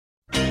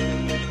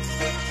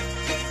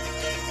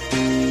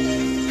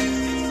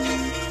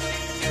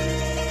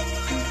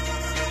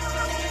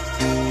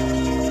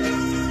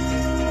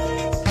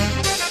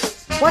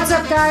What's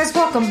up, guys?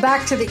 Welcome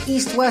back to the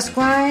East-West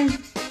Grind.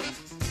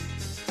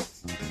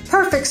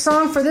 Perfect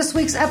song for this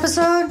week's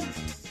episode.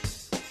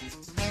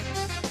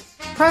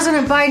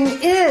 President Biden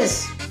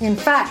is, in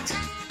fact,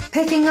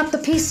 picking up the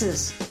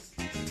pieces.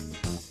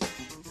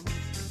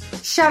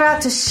 Shout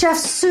out to Chef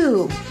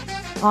Sue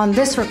on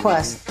this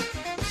request.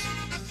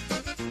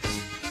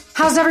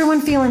 How's everyone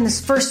feeling this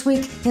first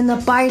week in the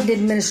Biden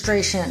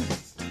administration?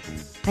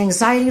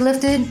 Anxiety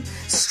lifted?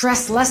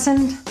 Stress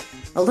lessened?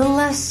 A little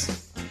less?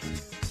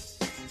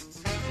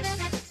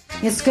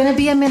 It's going to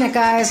be a minute,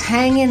 guys.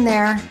 Hang in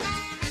there.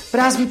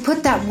 But as we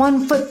put that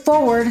one foot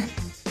forward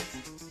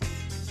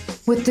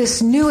with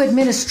this new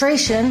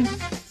administration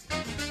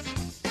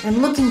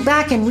and looking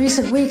back in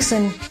recent weeks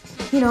and,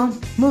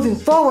 moving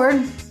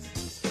forward,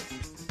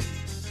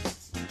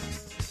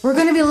 we're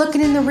going to be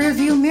looking in the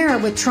rearview mirror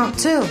with Trump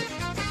too.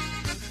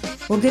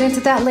 We'll get into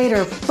that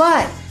later.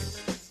 But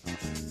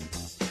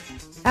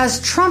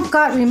as Trump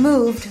got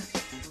removed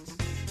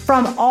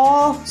from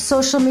all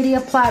social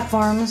media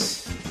platforms,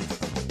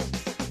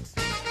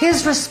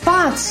 his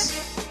response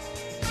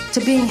to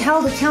being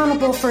held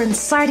accountable for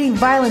inciting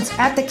violence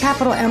at the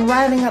Capitol and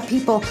riling up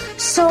people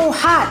so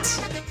hot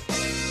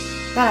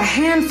that a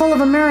handful of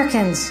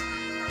Americans,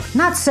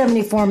 not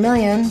 74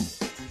 million,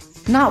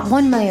 not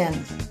 1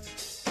 million,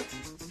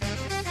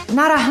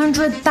 not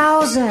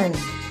 100,000,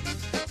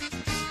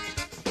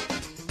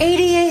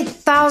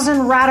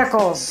 88,000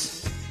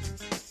 radicals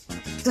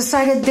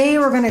decided they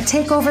were going to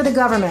take over the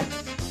government.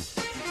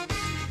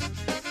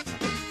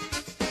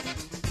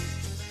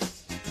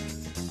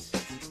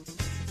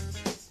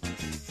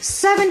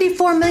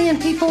 $74 million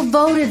people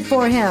voted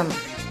for him.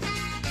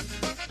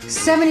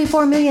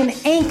 74 million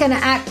ain't gonna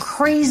act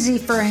crazy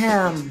for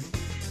him.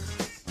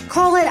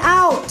 Call it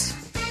out.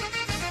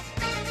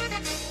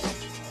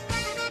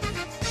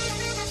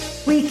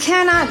 We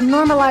cannot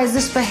normalize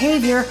this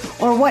behavior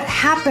or what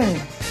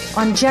happened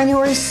on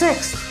January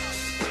 6th.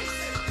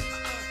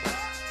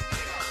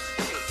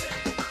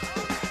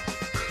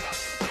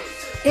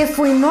 If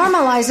we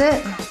normalize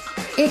it,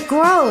 it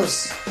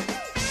grows.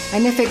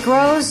 And if it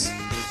grows,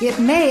 it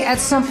may at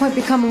some point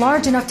become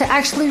large enough to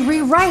actually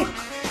rewrite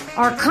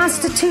our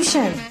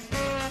Constitution.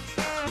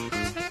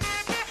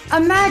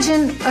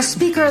 Imagine a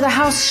Speaker of the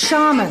House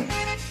shaman.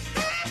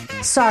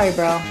 Sorry,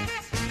 bro.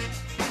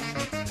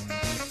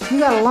 You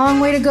got a long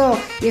way to go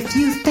if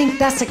you think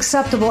that's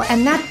acceptable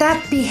and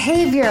that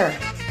behavior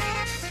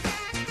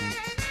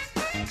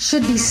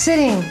should be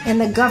sitting in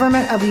the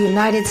government of the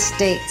United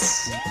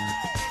States.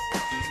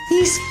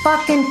 He's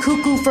fucking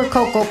cuckoo for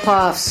Cocoa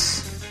Puffs.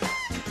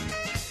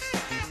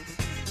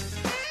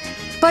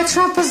 But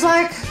Trump was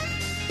like,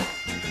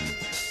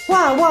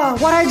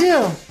 what'd I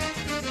do?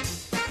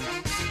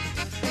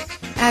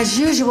 As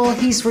usual,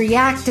 he's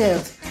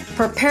reactive,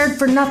 prepared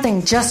for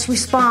nothing, just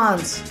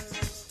responds.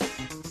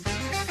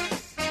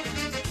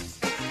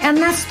 And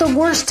that's the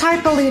worst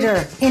type of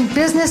leader in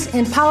business,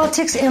 in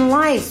politics, in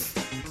life.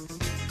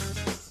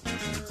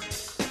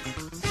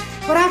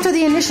 But after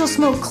the initial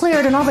smoke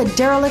cleared and all the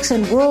derelicts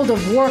and World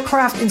of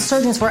Warcraft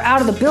insurgents were out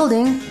of the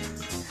building,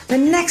 the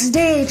next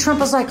day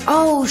Trump was like,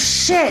 oh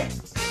shit.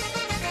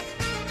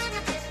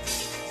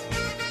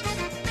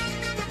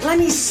 Let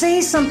me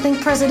say something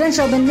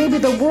presidential, then maybe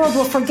the world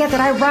will forget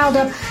that I riled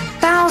up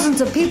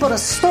thousands of people to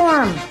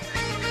storm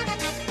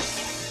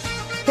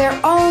their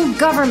own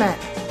government.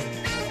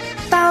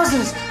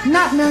 Thousands,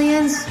 not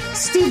millions.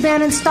 Steve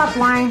Bannon, stop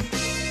lying.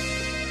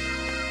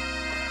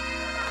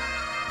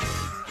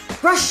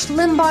 Rush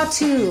Limbaugh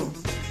too.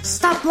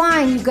 Stop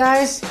lying, you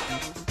guys.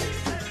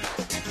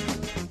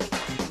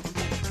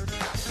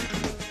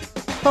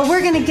 But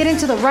we're going to get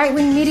into the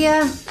right-wing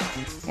media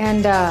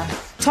and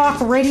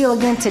talk radio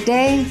again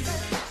today.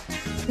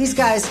 These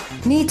guys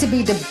need to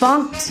be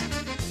debunked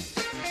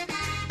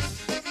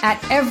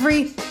at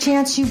every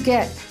chance you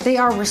get. They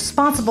are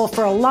responsible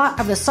for a lot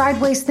of the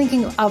sideways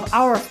thinking of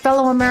our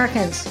fellow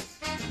Americans.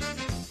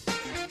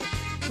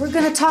 We're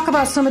going to talk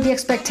about some of the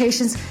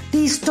expectations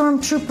these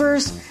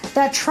stormtroopers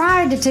that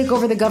tried to take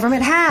over the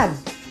government had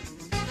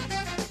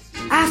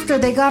after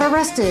they got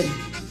arrested.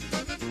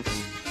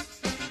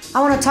 I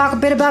want to talk a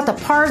bit about the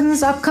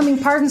pardons, upcoming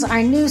pardons.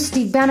 I knew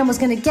Steve Bannon was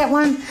going to get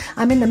one.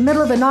 I'm in the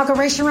middle of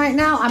inauguration right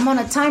now. I'm on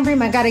a time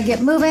frame. I got to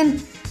get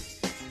moving.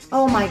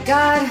 Oh my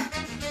God.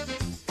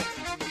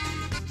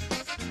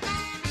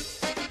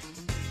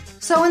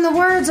 So in the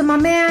words of my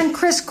man,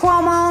 Chris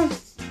Cuomo,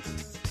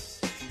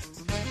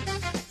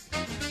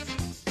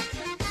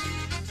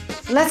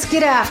 let's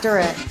get after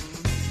it.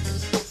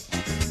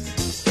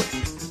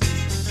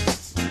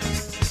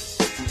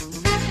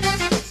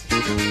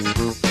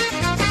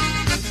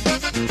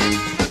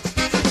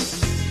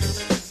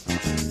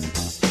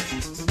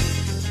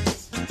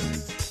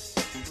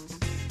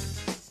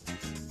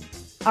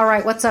 All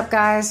right, what's up,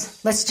 guys?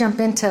 Let's jump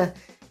into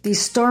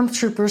these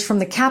stormtroopers from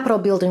the Capitol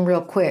building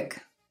real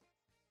quick.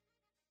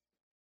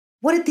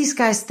 What did these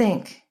guys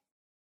think?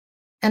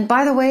 And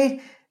by the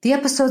way, the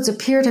episodes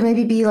appear to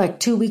maybe be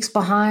like 2 weeks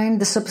behind.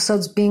 This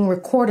episode's being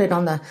recorded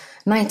on the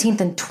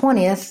 19th and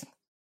 20th.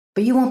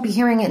 But you won't be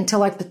hearing it until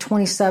like the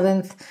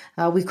 27th.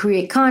 We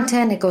create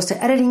content. It goes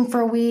to editing for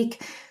a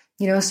week.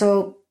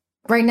 So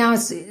right now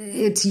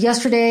it's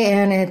yesterday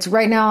and it's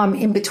right now I'm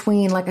in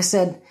between, like I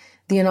said,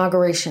 the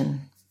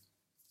inauguration.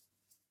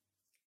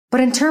 But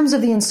in terms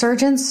of the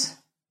insurgents,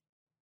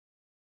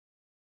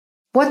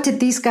 what did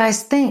these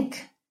guys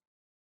think?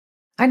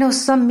 I know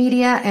some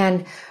media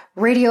and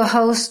radio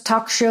hosts,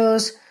 talk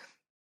shows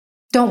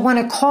don't want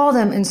to call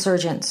them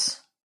insurgents.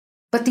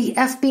 But the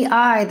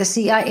FBI, the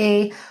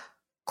CIA,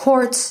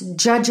 courts,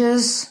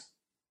 judges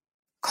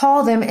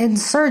call them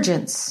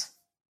insurgents.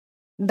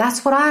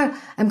 That's what I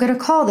am going to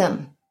call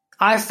them.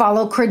 I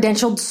follow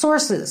credentialed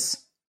sources.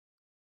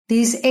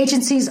 These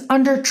agencies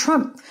under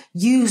Trump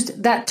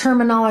used that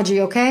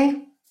terminology,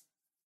 okay?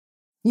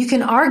 You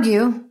can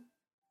argue,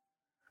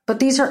 but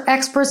these are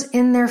experts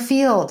in their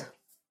field.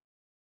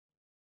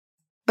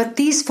 But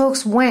these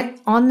folks went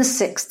on the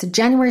 6th,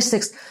 January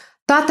 6th,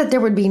 thought that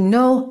there would be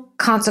no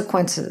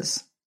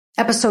consequences.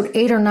 Episode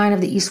 8 or 9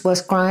 of the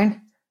East-West Grind.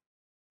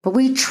 But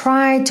we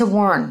tried to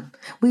warn.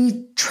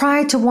 We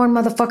tried to warn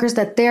motherfuckers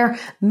that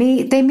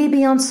they may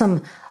be on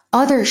some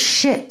other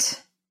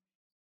shit.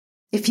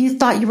 If you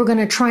thought you were going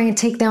to try and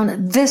take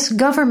down this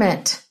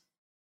government.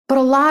 But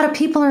a lot of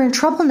people are in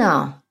trouble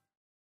now.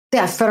 They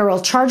have federal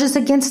charges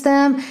against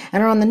them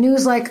and are on the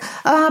news like,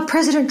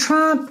 President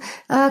Trump,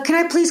 can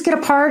I please get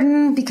a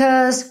pardon?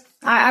 Because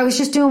I was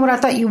just doing what I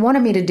thought you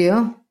wanted me to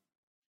do.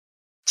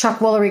 Chuck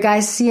Woolery,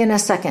 guys. See you in a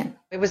second.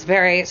 It was a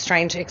very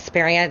strange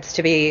experience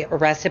to be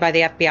arrested by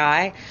the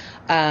FBI.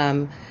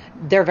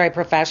 They're very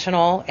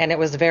professional, and it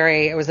was a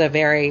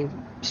very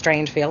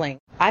strange feeling.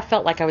 I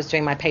felt like I was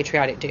doing my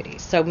patriotic duty.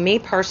 So me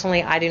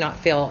personally, I do not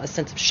feel a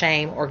sense of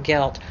shame or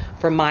guilt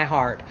from my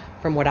heart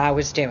from what I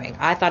was doing.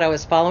 I thought I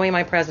was following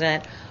my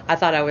president. I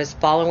thought I was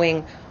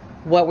following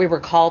what we were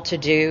called to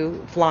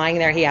do, flying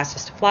there. He asked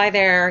us to fly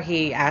there.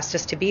 He asked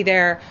us to be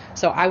there.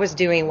 So I was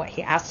doing what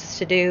he asked us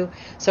to do.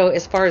 So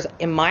as far as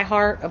in my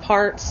heart of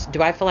hearts,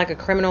 do I feel like a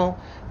criminal?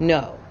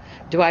 No.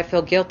 Do I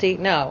feel guilty?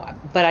 No.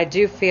 But I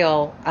do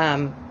feel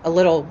a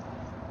little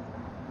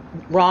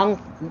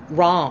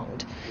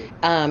wronged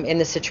in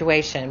this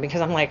situation,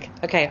 because I'm like,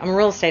 okay, I'm a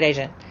real estate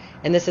agent,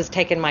 and this has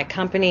taken my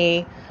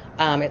company.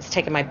 It's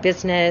taken my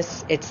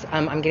business.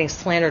 I'm getting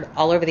slandered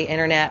all over the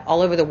internet,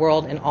 all over the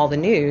world, and all the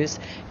news.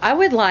 I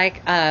would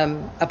like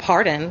a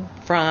pardon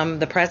from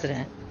the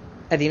president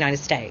of the United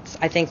States.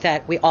 I think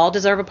that we all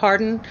deserve a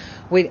pardon.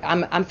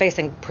 I'm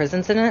facing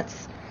prison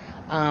sentence.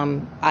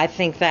 I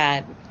think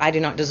that I do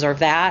not deserve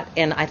that,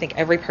 and I think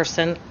every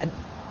person,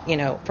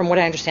 from what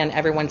I understand,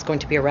 everyone's going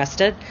to be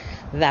arrested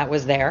that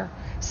was there.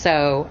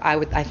 So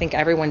I think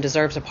everyone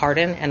deserves a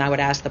pardon, and I would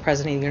ask the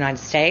president of the United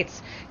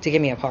States to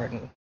give me a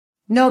pardon.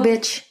 No,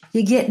 bitch,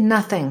 you get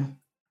nothing.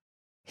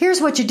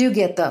 Here's what you do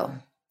get, though,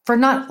 for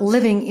not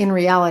living in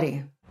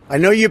reality. I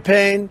know your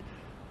pain.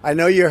 I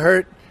know you're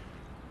hurt.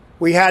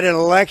 We had an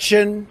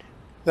election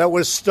that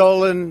was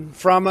stolen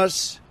from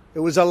us. It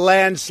was a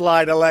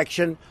landslide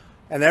election,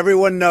 and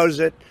everyone knows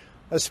it,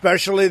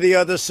 especially the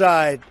other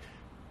side.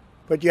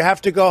 But you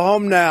have to go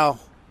home now.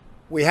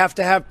 We have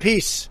to have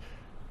peace.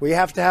 We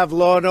have to have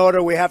law and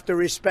order. We have to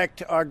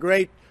respect our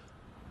great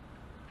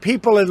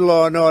people in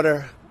law and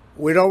order.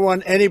 We don't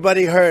want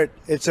anybody hurt.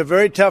 It's a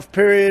very tough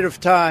period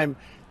of time.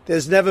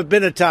 There's never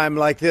been a time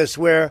like this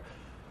where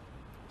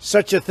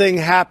such a thing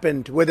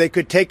happened, where they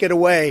could take it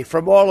away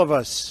from all of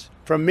us,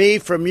 from me,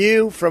 from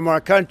you, from our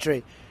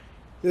country.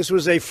 This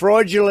was a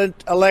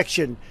fraudulent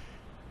election,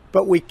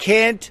 but we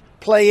can't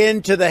play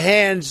into the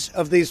hands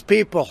of these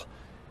people.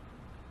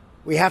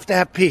 We have to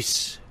have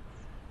peace.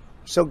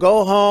 So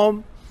go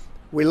home.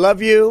 We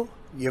love you.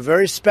 You're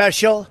very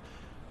special.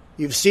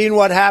 You've seen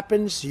what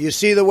happens. You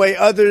see the way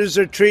others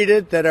are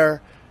treated that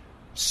are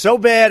so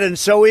bad and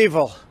so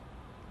evil.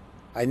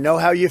 I know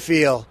how you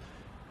feel.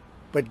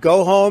 But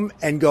go home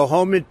and go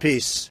home in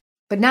peace.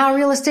 But now,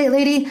 real estate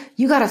lady,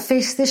 you gotta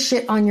face this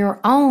shit on your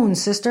own,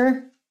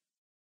 sister.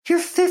 You're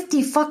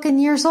 50 fucking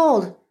years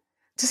old.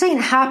 This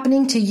ain't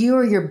happening to you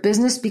or your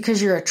business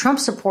because you're a Trump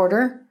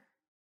supporter.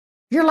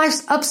 Your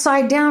life's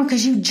upside down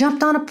because you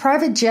jumped on a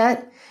private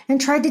jet and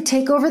tried to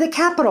take over the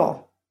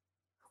Capitol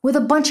with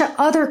a bunch of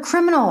other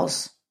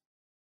criminals.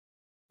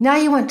 Now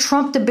you want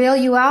Trump to bail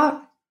you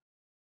out?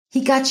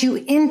 He got you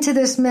into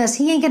this mess.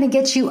 He ain't going to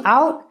get you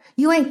out.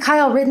 You ain't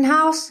Kyle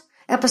Rittenhouse,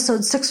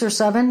 episode 6 or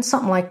 7,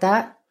 something like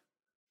that.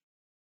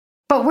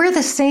 But we're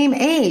the same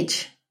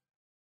age.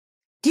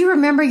 Do you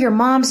remember your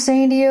mom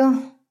saying to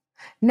you,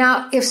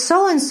 now, if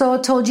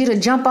so-and-so told you to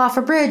jump off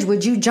a bridge,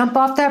 would you jump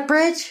off that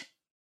bridge?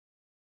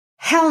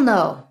 Hell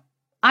no.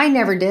 I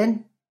never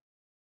did.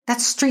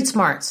 That's street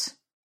smarts.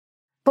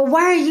 But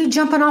why are you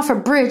jumping off a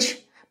bridge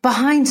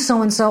behind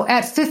so-and-so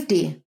at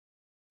 50?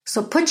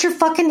 So put your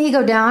fucking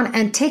ego down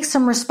and take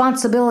some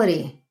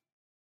responsibility.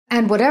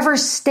 And whatever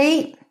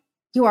state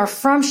you are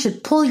from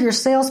should pull your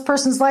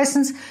salesperson's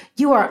license.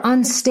 You are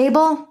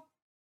unstable.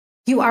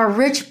 You are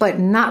rich, but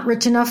not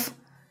rich enough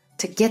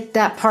to get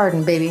that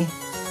pardon, baby.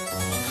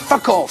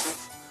 Fuck off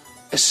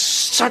is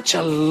such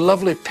a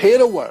lovely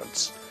pair of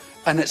words,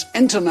 and it's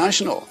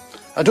international.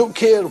 I don't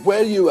care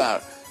where you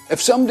are.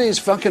 If somebody's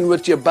fucking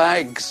with your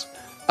bags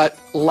at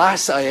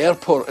Lhasa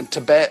airport in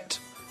Tibet,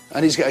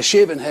 and he's got a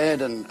shaven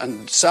head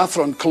and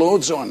saffron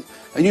clothes on,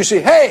 and you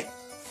say, hey,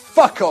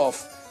 fuck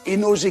off, he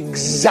knows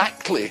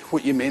exactly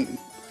what you mean.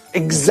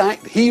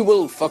 He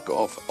will fuck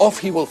off. Off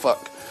he will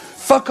fuck.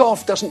 Fuck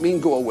off doesn't mean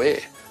go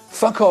away.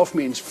 Fuck off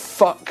means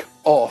fuck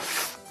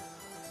off.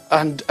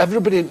 And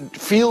everybody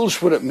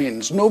feels what it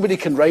means. Nobody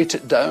can write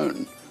it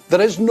down.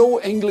 There is no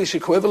English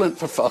equivalent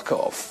for fuck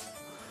off.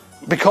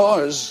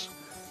 Because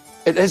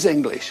it is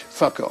English,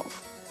 fuck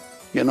off.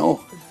 You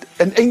know?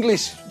 And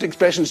English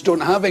expressions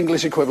don't have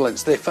English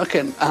equivalents. They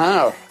fucking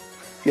are.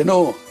 You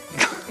know?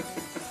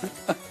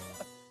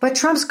 But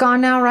Trump's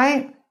gone now,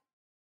 right?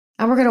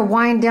 And we're going to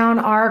wind down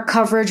our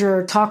coverage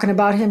or talking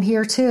about him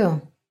here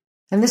too.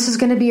 And this is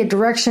going to be a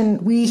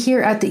direction we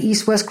here at the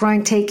East West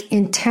Grind take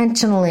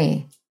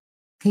intentionally.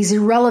 He's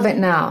irrelevant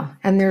now.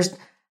 And there's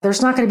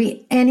not going to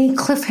be any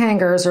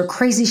cliffhangers or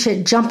crazy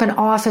shit jumping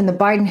off in the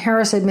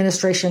Biden-Harris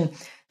administration.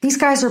 These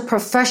guys are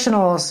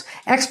professionals,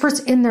 experts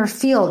in their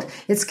field.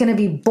 It's going to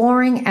be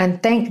boring,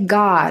 and thank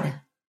God.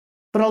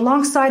 But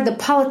alongside the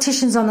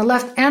politicians on the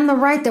left and the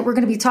right that we're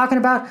going to be talking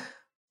about,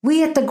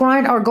 we at The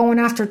Grind are going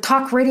after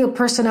talk radio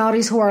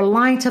personalities who are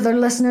lying to their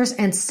listeners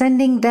and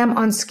sending them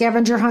on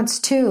scavenger hunts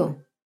too.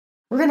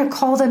 We're going to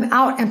call them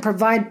out and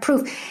provide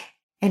proof.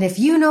 And if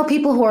you know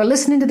people who are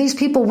listening to these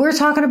people we're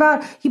talking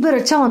about, you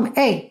better tell them,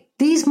 hey,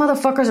 these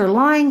motherfuckers are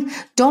lying.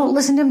 Don't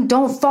listen to them.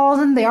 Don't follow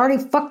them. They already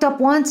fucked up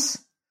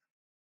once.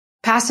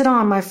 Pass it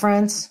on, my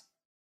friends.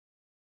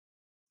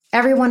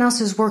 Everyone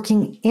else is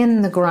working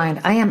in The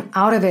Grind. I am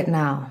out of it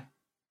now.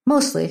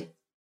 Mostly.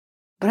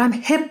 But I'm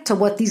hip to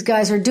what these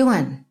guys are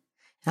doing.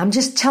 I'm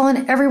just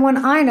telling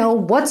everyone I know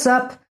what's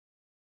up,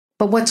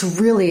 but what's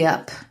really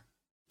up.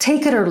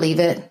 Take it or leave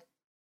it.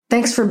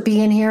 Thanks for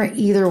being here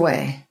either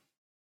way.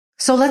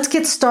 So let's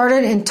get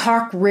started in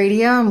talk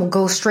radio, and we'll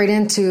go straight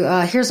into,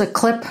 here's a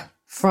clip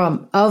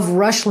of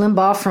Rush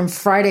Limbaugh from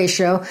Friday's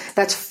show.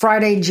 That's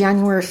Friday,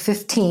 January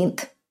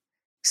 15th.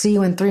 See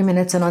you in 3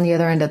 minutes and on the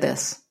other end of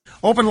this.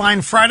 Open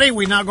Line Friday.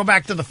 We now go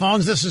back to the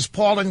phones. This is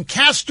Paul in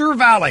Castro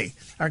Valley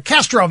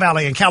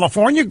in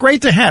California.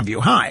 Great to have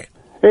you. Hi.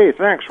 Hey,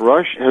 thanks,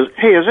 Rush.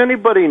 Has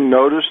anybody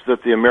noticed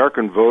that the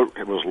American vote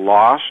was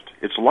lost?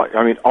 It's like,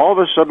 I mean, all of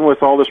a sudden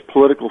with all this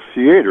political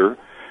theater,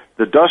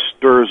 the dust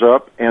stirs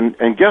up, and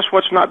guess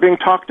what's not being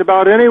talked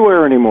about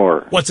anywhere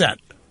anymore? What's that?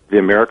 The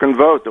American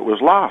vote that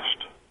was lost.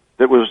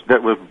 That was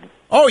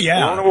Oh,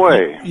 yeah. blown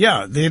away.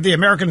 Yeah, the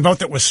American vote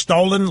that was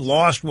stolen,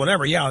 lost,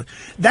 whatever, yeah.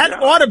 That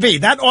ought to be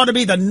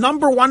the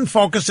number one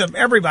focus of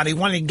everybody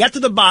wanting to get to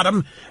the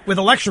bottom with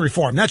election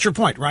reform. That's your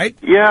point, right?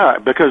 Yeah,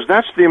 because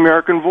that's the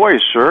American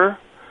voice, sir.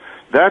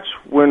 That's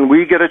when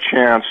we get a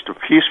chance to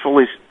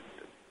peacefully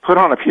put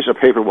on a piece of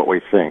paper what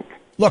we think.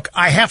 Look,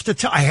 I have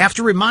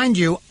to remind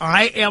you,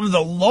 I am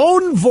the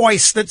lone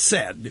voice that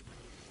said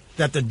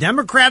that the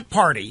Democrat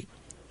Party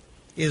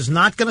is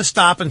not going to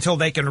stop until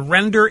they can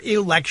render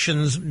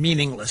elections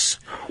meaningless.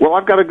 Well,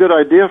 I've got a good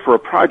idea for a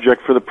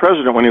project for the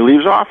president when he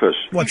leaves office.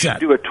 What's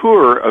that? He should do a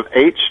tour of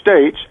 8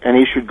 states, and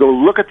he should go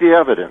look at the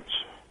evidence.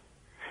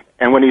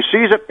 And when he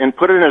sees it and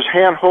put it in his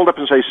hand, hold up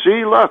and say,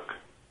 see, look,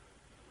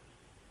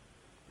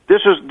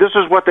 this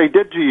is what they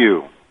did to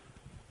you.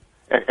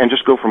 And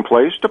just go from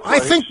place to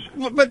place. I think,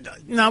 but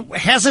now,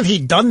 hasn't he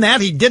done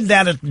that? He did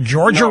that at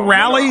Georgia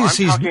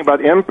rallies. I'm talking about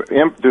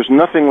there's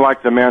nothing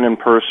like the man in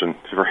person.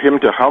 For him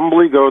to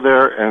humbly go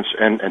there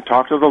and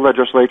talk to the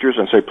legislatures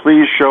and say,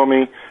 please show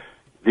me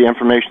the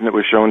information that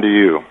was shown to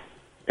you.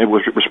 It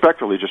was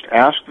respectfully just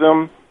ask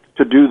them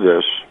to do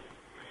this.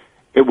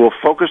 It will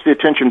focus the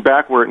attention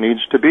back where it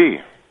needs to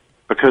be,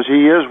 because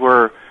he is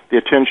where the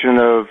attention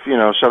of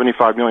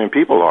 75 million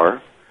people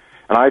are.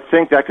 And I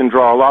think that can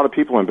draw a lot of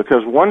people in,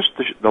 because once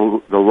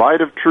the light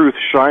of truth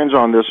shines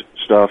on this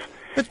stuff,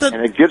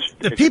 and it gets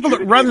the people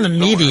that run the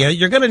media,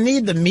 you're going to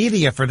need the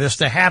media for this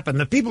to happen.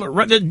 The people that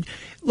run,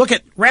 look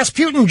at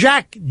Rasputin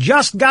Jack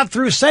just got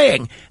through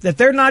saying that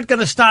they're not going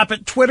to stop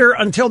at Twitter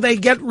until they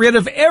get rid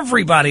of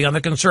everybody on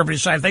the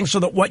conservative side of things, so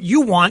that what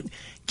you want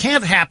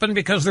can't happen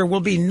because there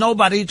will be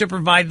nobody to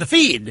provide the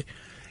feed.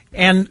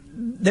 And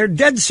they're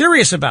dead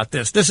serious about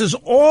this. This is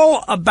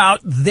all about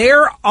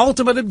their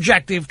ultimate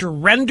objective to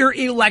render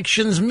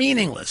elections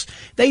meaningless.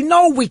 They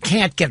know we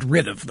can't get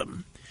rid of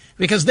them,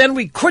 because then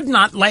we could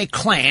not lay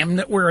claim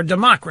that we're a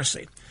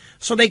democracy.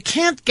 So they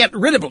can't get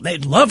rid of them.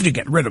 They'd love to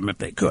get rid of them if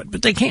they could,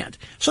 but they can't.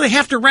 So they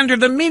have to render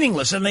them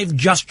meaningless, and they've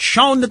just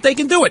shown that they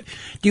can do it.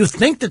 Do you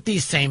think that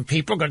these same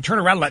people are going to turn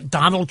around and let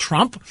Donald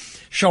Trump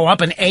show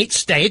up in 8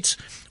 states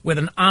with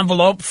an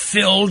envelope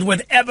filled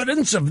with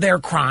evidence of their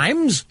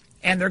crimes,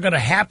 and they're going to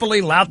happily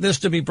allow this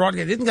to be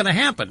broadcast? It isn't going to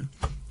happen.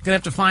 You're going to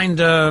have to find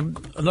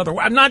another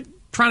way. I'm not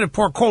trying to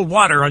pour cold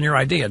water on your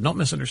idea. Don't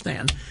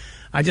misunderstand.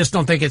 I just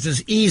don't think it's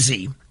as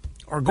easy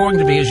or going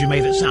to be as you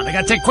made it sound. I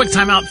got to take a quick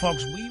time out,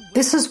 folks.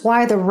 This is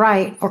why the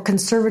right, or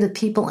conservative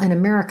people in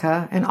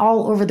America and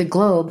all over the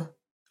globe,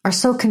 are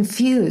so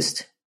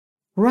confused.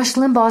 Rush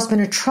Limbaugh has been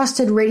a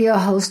trusted radio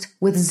host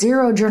with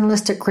 0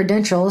 journalistic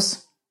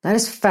credentials. That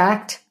is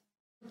fact.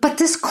 But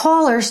this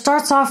caller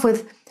starts off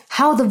with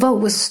how the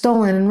vote was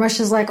stolen, and Rush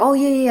is like, oh,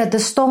 yeah, the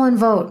stolen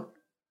vote.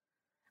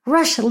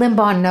 Rush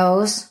Limbaugh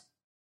knows.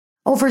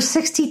 Over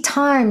 60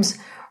 times,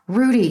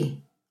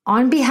 Rudy,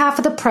 on behalf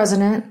of the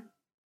president,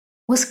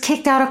 was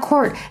kicked out of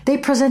court. They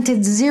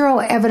presented zero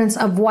evidence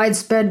of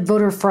widespread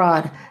voter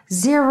fraud.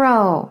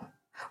 Zero.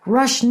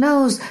 Rush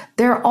knows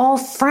they're all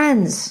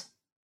friends.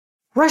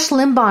 Rush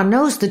Limbaugh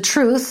knows the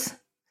truth,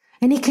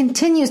 and he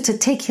continues to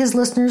take his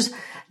listeners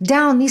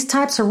down these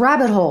types of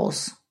rabbit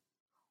holes.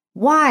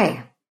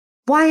 Why?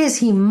 Why is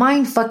he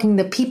mind-fucking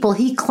the people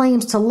he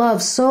claims to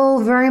love so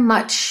very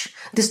much?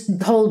 This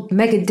whole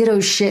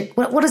megaditto shit.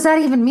 What does that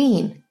even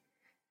mean?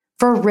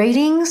 For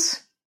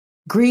ratings?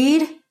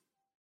 Greed?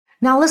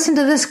 Now listen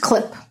to this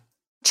clip.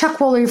 Chuck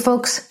Woolery,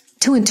 folks,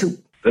 2 and 2.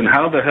 Then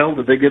how the hell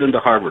did they get into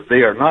Harvard?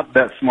 They are not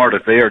that smart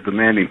if they are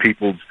demanding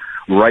people's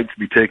rights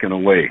be taken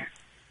away.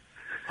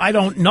 I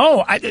don't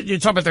know. You're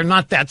talking about they're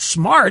not that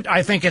smart.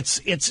 I think it's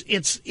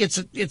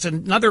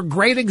another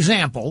great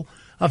example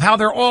of how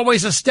they're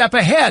always a step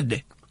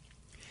ahead.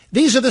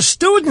 These are the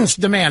students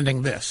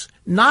demanding this,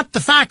 not the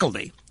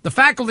faculty. The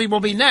faculty will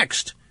be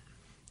next.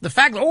 The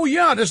faculty, oh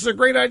yeah, this is a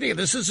great idea.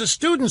 This is the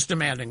students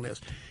demanding this.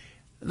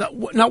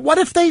 Now, what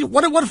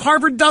if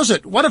Harvard does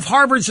it? What if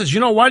Harvard says, you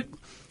know what?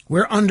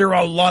 We're under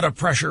a lot of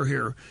pressure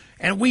here,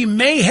 and we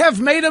may have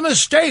made a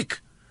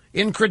mistake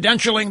in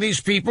credentialing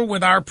these people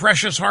with our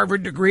precious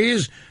Harvard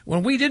degrees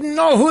when we didn't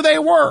know who they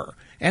were,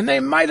 and they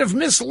might have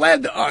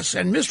misled us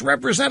and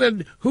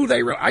misrepresented who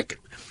they were.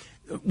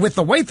 With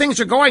the way things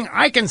are going,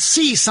 I can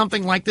see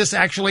something like this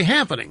actually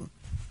happening.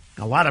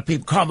 A lot of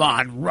people, come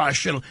on,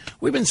 Rush.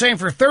 We've been saying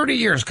for 30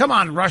 years, come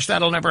on, Rush,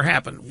 that'll never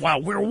happen.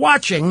 While we're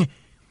watching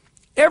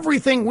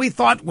everything we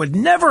thought would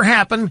never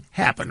happen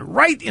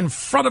right in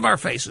front of our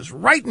faces,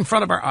 right in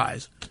front of our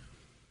eyes.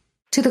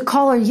 To the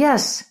caller,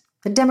 yes,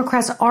 the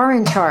Democrats are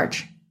in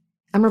charge,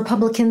 and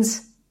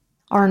Republicans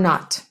are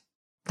not.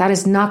 That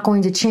is not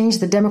going to change.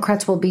 The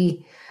Democrats will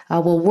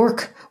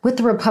work with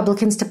the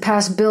Republicans to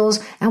pass bills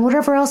and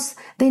whatever else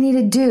they need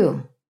to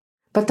do.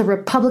 But the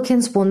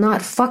Republicans will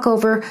not fuck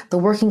over the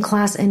working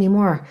class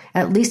anymore,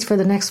 at least for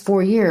the next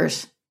 4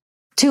 years.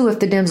 2 if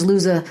the Dems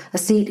lose a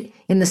seat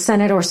in the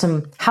Senate or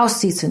some House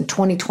seats in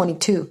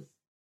 2022.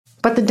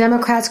 But the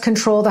Democrats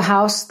control the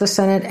House, the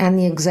Senate, and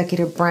the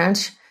executive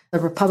branch. The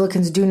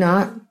Republicans do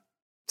not.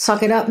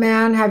 Suck it up,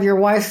 man. Have your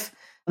wife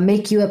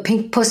make you a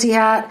pink pussy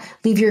hat.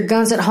 Leave your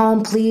guns at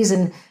home, please,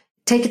 and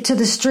take it to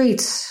the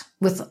streets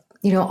with,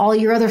 all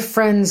your other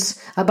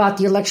friends about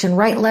the election.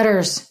 Write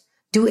letters.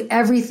 Do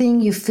everything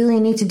you feel you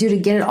need to do to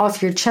get it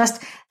off your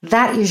chest.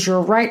 That is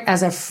your right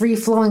as a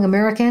free-flowing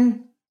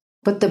American.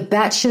 But the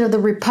batshit of the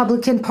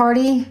Republican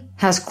Party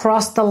has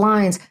crossed the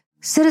lines,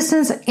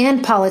 citizens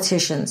and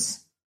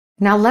politicians.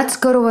 Now let's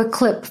go to a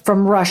clip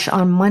from Rush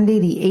on Monday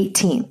the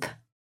 18th.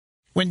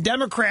 When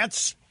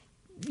Democrats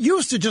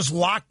used to just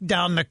lock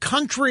down the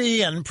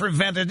country and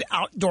prevented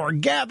outdoor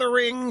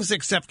gatherings,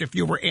 except if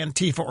you were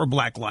Antifa or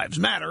Black Lives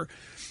Matter,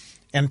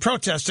 and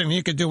protesting,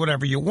 you could do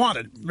whatever you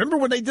wanted. Remember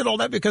when they did all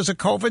that because of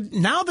COVID?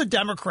 Now the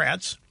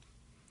Democrats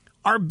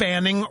are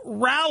banning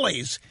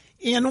rallies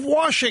in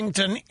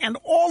Washington and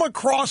all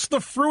across the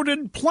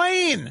fruited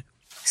plain.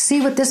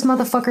 See what this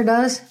motherfucker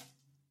does?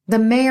 The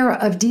mayor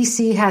of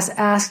D.C. has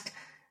asked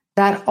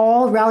that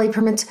all rally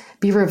permits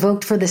be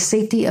revoked for the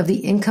safety of the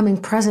incoming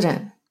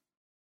president.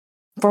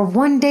 For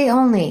 1 day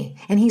only,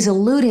 and he's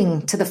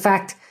alluding to the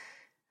fact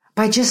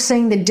by just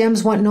saying the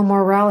Dems want no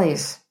more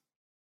rallies.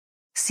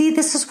 See,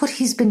 this is what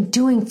he's been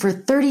doing for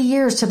 30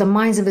 years to the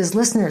minds of his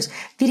listeners,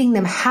 feeding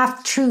them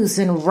half-truths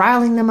and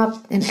riling them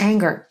up in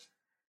anger.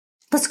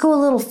 Let's go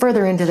a little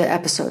further into the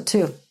episode,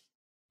 too.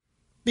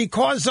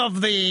 Because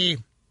of the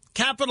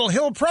Capitol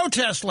Hill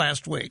protest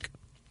last week.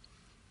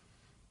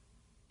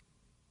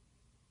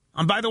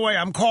 And by the way,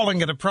 I'm calling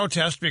it a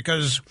protest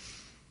because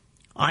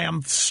I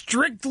am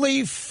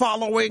strictly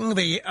following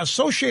the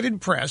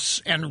Associated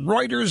Press and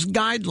Reuters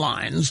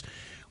guidelines,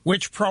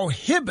 which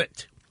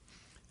prohibit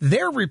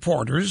their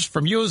reporters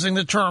from using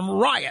the term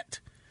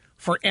riot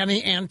for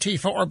any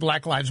Antifa or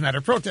Black Lives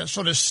Matter protest.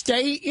 So to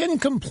stay in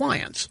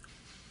compliance,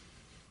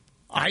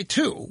 I,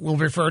 too, will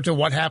refer to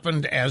what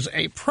happened as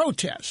a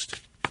protest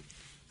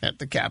at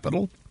the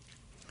Capitol.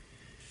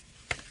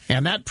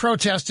 And that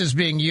protest is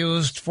being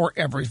used for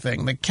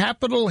everything. The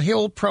Capitol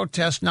Hill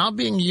protest now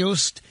being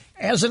used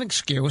as an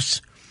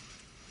excuse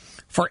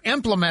for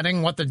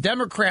implementing what the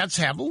Democrats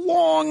have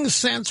long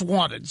since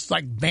wanted. It's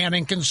like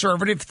banning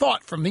conservative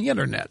thought from the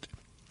Internet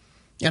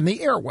and the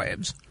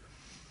airwaves.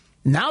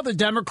 Now the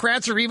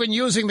Democrats are even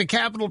using the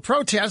Capitol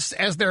protests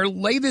as their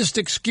latest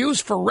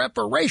excuse for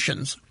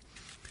reparations.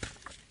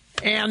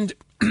 And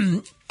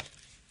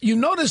you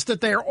notice that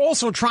they are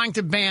also trying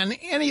to ban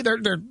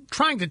they're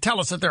trying to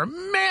tell us that there are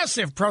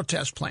massive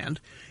protests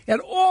planned at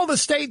all the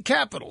state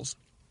capitals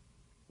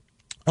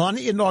on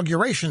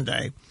Inauguration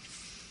Day.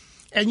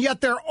 And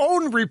yet their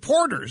own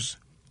reporters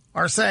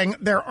are saying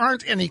there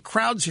aren't any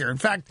crowds here. In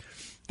fact,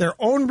 their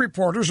own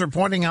reporters are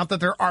pointing out that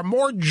there are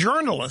more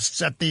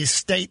journalists at these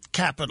state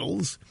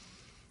capitals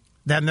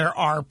than there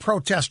are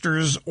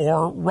protesters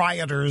or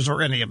rioters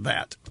or any of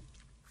that.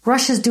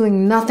 Rush is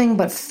doing nothing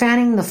but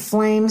fanning the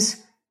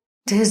flames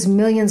to his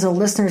millions of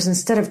listeners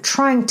instead of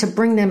trying to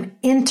bring them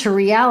into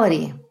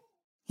reality.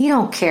 He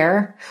don't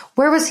care.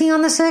 Where was he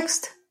on the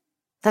 6th?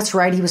 That's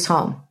right, he was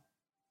home.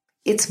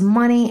 It's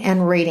money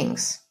and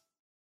ratings.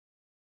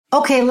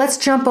 Okay, let's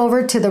jump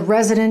over to the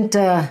resident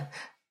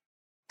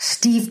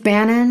Steve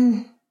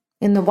Bannon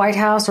in the White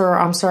House, or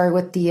I'm sorry,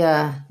 with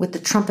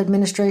the Trump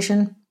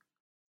administration.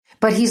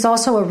 But he's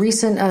also a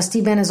recent,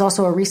 Steve Bannon is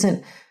also a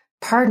recent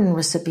pardon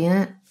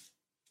recipient.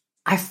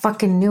 I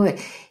fucking knew it.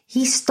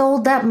 He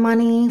stole that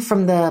money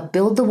from the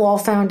Build the Wall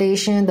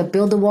Foundation, the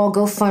Build the Wall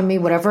GoFundMe,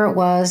 whatever it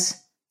was.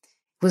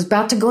 Was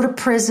about to go to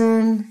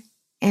prison,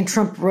 and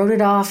Trump wrote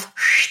it off.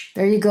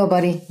 There you go,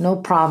 buddy. No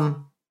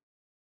problem.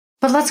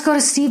 But let's go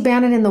to Steve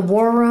Bannon in the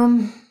War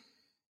Room.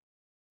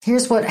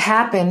 Here's what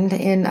happened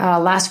in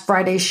last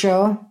Friday's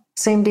show.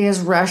 Same day as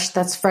Rush.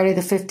 That's Friday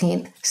the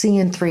 15th. See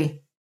you in 3.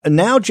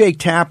 Now, Jake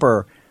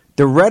Tapper,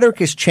 the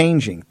rhetoric is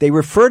changing. They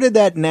refer to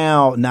that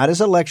now not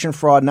as election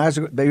fraud.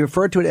 They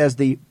refer to it as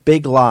the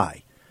big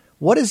lie.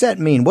 What does that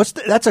mean?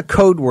 That's a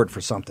code word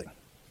for something.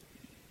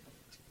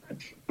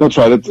 That's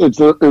right. It's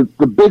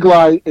the big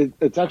lie.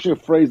 It's actually a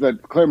phrase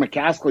that Claire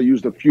McCaskill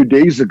used a few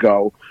days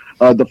ago,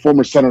 the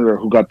former senator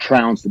who got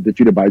trounced and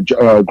defeated by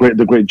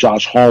the great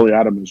Josh Hawley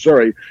out of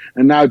Missouri.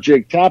 And now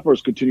Jake Tapper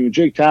is continuing.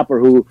 Jake Tapper,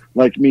 who,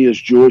 like me,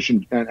 is Jewish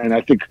and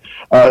I think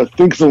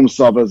thinks of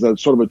himself as a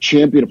sort of a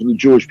champion for the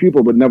Jewish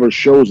people, but never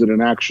shows it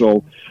in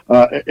actual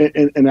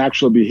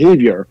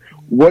behavior.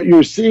 What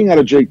you're seeing out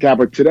of Jake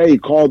Tapper today, he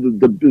called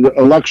the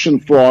election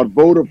fraud,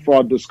 voter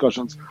fraud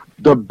discussions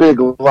the big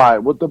lie.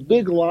 What the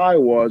big lie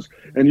was,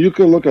 and you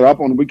can look it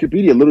up on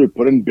Wikipedia, literally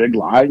put in big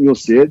lie and you'll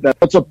see it,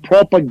 that's a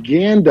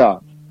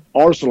propaganda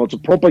arsenal. It's a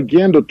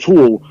propaganda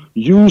tool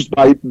used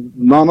by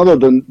none other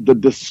than the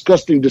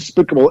disgusting,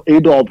 despicable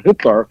Adolf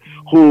Hitler,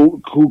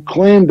 who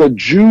claimed that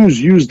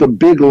Jews used the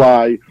big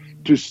lie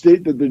to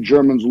state that the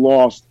Germans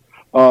lost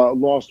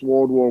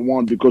World War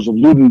I because of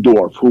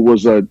Ludendorff, who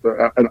was an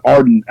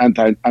ardent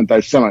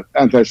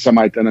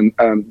anti-Semite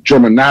and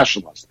German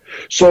nationalist.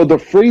 So the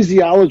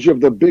phraseology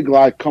of the big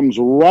lie comes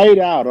right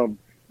out of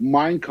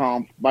Mein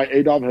Kampf by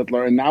Adolf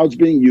Hitler, and now it's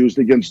being used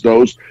against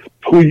those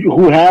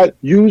who had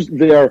used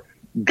their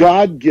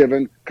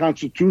God-given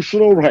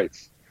constitutional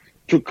rights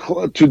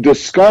to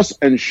discuss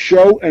and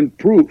show and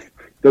prove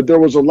that there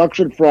was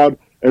election fraud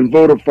and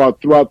voter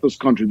fraud throughout this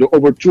country. There are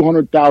over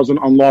 200,000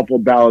 unlawful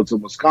ballots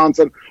in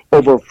Wisconsin,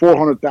 over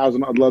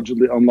 400,000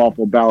 allegedly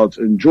unlawful ballots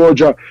in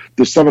Georgia,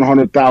 the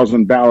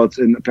 700,000 ballots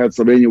in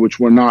Pennsylvania, which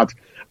were not,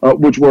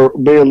 which were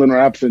mail-in or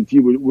absentee,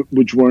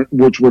 which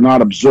were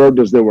not observed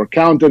as they were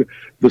counted,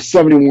 the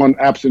 71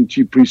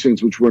 absentee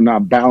precincts which were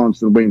not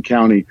balanced in Wayne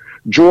County,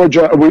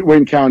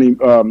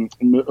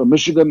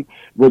 Michigan,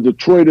 where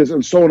Detroit is,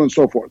 and so on and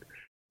so forth.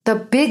 The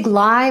big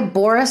lie,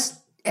 Boris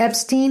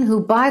Epstein,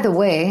 who, by the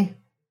way,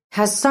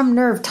 has some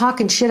nerve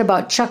talking shit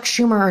about Chuck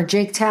Schumer or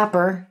Jake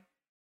Tapper.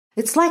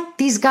 It's like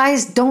these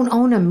guys don't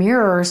own a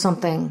mirror or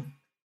something.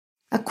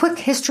 A quick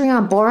history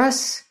on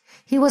Boris.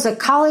 He was a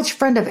college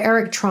friend of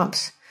Eric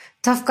Trump's.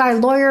 Tough guy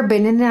lawyer,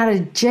 been in and out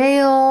of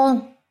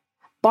jail,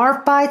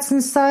 bar fights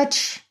and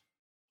such.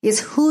 It's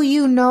who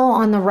you know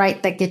on the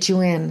right that gets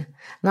you in,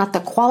 not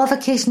the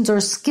qualifications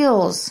or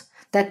skills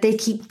that they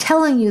keep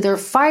telling you they're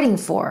fighting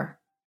for.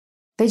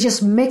 They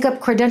just make up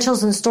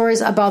credentials and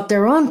stories about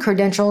their own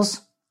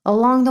credentials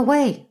along the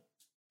way.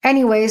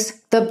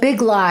 Anyways, the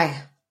big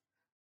lie.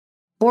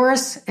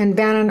 Boris and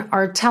Bannon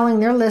are telling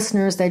their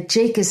listeners that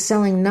Jake is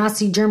selling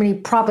Nazi Germany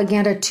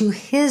propaganda to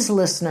his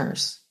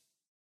listeners.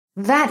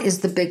 That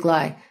is the big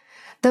lie.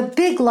 The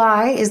big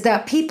lie is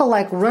that people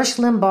like Rush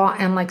Limbaugh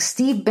and like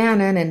Steve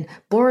Bannon and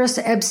Boris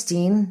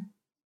Epstein,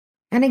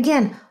 and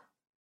again,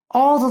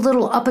 all the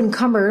little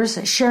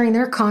up-and-comers sharing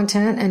their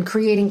content and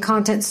creating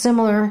content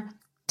similar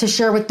to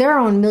share with their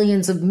own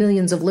millions of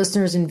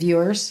listeners and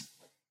viewers.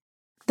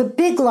 The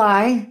big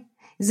lie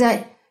is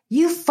that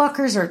you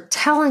fuckers are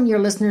telling your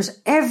listeners,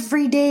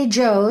 everyday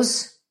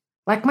Joes,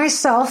 like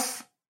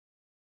myself,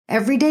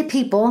 everyday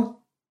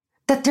people,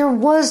 that there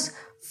was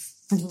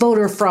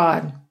voter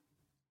fraud.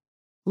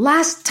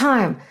 Last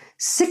time,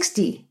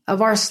 60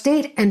 of our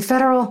state and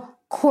federal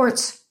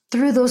courts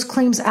threw those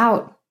claims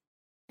out.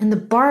 And the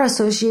Bar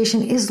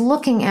Association is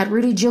looking at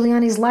Rudy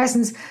Giuliani's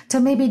license to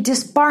maybe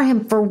disbar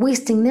him for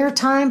wasting their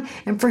time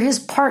and for his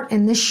part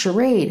in this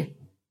charade.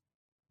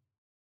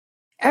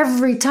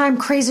 Every time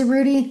Crazy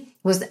Rudy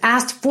was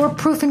asked for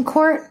proof in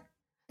court,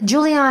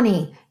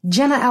 Giuliani,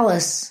 Jenna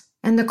Ellis,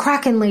 and the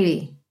Kraken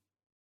lady,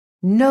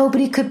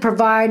 nobody could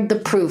provide the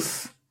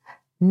proof.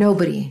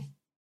 Nobody.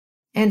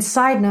 And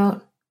side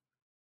note,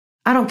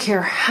 I don't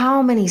care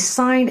how many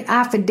signed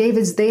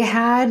affidavits they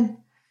had.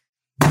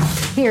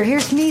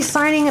 Here's me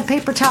signing a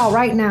paper towel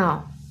right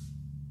now.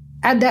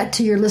 Add that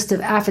to your list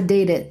of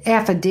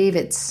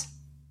affidavits.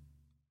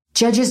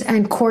 Judges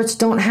and courts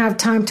don't have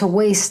time to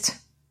waste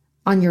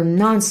on your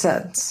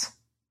nonsense.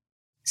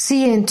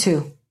 See you in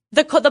 2.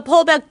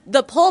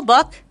 The poll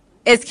book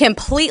is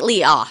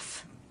completely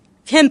off.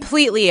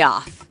 Completely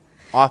off.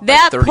 Off by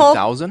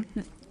 30,000?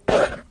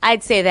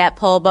 I'd say that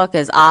poll book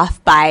is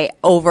off by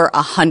over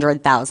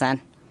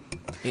 100,000.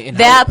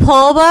 That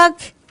poll book,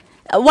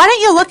 why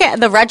don't you look at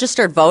the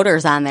registered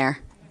voters on there?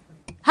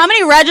 How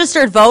many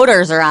registered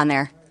voters are on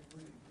there?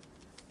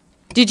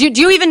 Do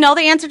you even know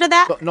the answer to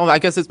that? No, I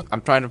guess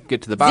I'm trying to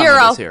get to the bottom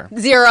of this here.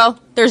 Zero.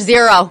 There's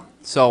zero.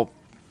 So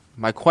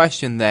my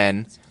question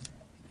then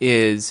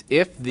is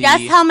if the...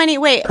 Guess how many...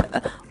 Wait.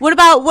 What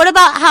about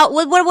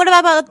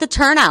the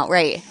turnout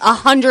rate?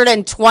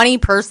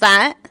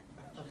 120%?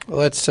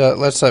 Let's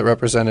let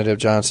Representative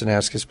Johnson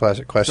ask his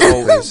question,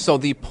 please. So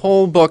the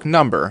poll book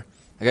number,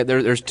 okay,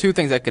 there's two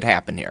things that could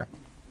happen here.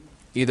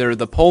 Either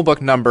the poll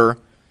book number,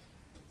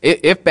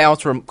 if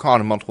ballots were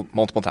counted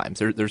multiple times,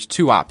 there's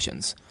two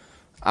options.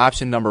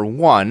 Option number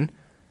one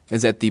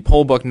is that the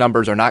poll book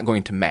numbers are not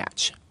going to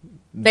match.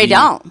 They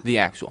don't. The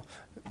actual.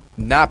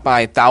 Not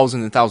by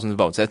thousands and thousands of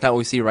votes. That's not what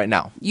we see right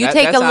now.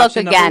 Take a look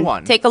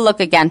again. Take a look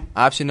again.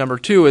 Option number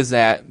two is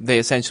that they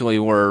essentially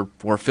were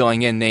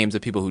filling in names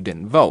of people who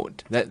didn't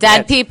vote.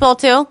 Dead people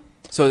too?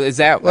 So is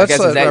that? Let's I guess,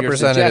 let is that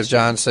Representative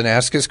Johnson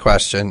ask his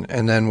question,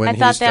 and then when he's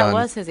done... I thought that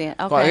was his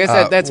answer. Okay. Well, I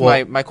guess that's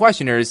my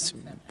question here is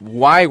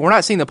why we're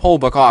not seeing the poll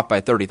book off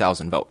by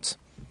 30,000 votes.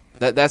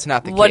 That's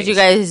not the case. What did you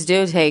guys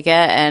do? Take it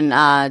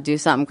and do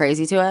something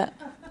crazy to it?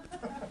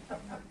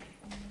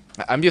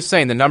 I'm just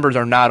saying the numbers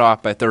are not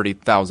off by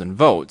 30,000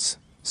 votes.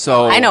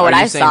 So I know what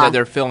I saying saw. That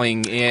they're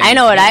filling in? I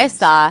know what I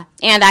saw,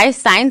 and I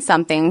signed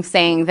something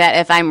saying that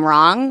if I'm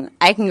wrong,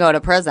 I can go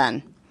to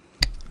prison.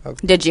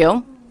 Okay. Did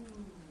you?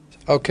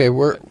 Okay,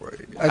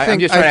 I'm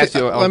just trying to ask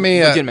you a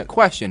legitimate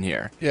question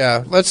here.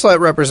 Yeah, let's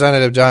let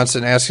Representative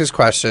Johnson ask his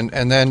question,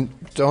 and then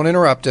don't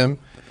interrupt him.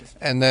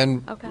 And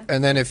then,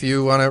 if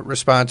you want to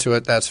respond to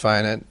it, that's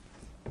fine. And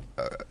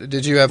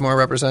did you have more,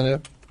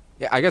 Representative?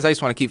 Yeah, I guess I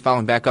just want to keep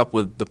following back up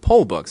with the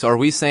poll book. So are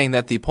we saying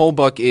that the poll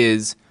book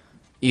is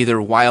either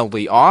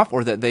wildly off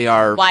or that they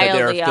are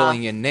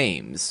filling in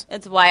names?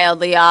 It's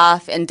wildly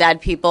off, and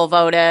dead people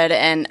voted,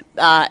 and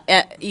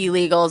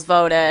illegals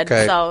voted.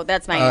 Okay. So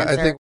that's my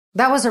answer.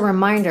 That was a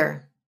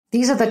reminder.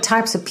 These are the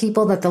types of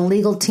people that the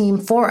legal team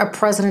for a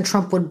President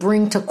Trump would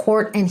bring to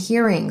court and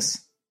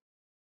hearings.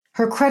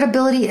 Her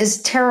credibility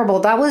is terrible.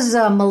 That was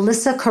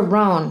Melissa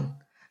Carone,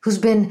 who's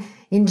been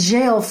in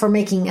jail for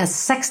making a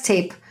sex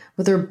tape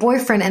with her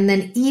boyfriend and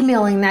then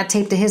emailing that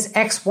tape to his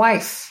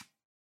ex-wife.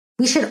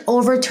 We should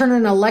overturn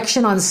an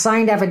election on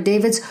signed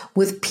affidavits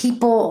with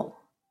people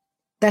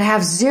that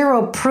have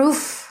zero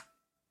proof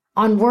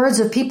on words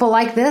of people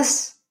like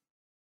this.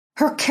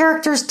 Her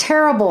character's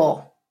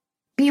terrible.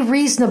 Be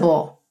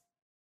reasonable.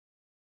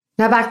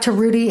 Now back to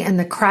Rudy and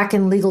the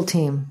Kraken legal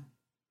team.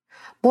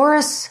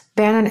 Boris,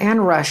 Bannon,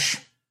 and Rush.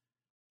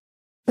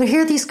 But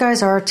here these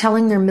guys are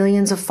telling their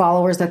millions of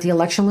followers that the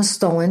election was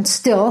stolen.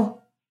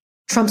 Still,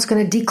 Trump's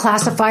going to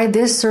declassify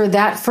this or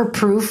that for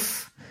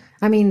proof.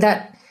 I mean,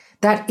 that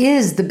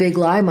is the big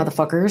lie,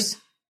 motherfuckers.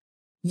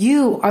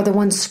 You are the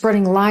ones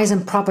spreading lies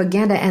and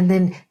propaganda and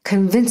then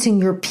convincing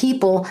your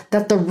people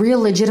that the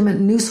real legitimate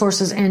news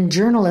sources and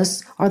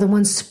journalists are the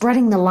ones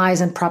spreading the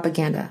lies and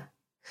propaganda.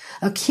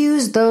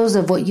 Accuse those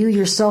of what you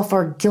yourself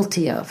are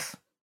guilty of.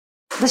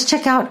 Let's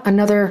check out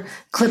another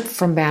clip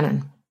from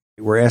Bannon.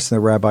 We're asking the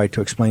rabbi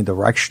to explain the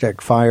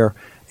Reichstag fire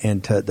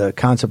and the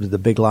concept of the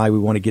big lie. We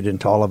want to get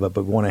into all of it,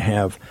 but we want to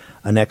have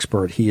an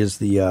expert. He is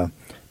the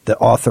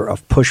author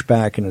of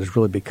Pushback and has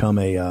really become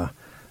an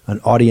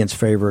audience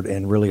favorite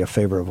and really a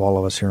favorite of all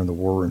of us here in the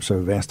War Room. So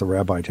we've asked the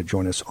rabbi to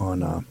join us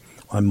on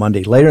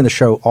Monday. Later in the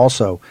show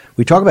also,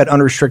 we talk about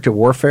unrestricted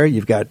warfare.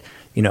 You've got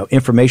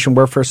information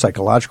warfare,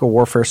 psychological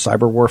warfare,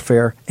 cyber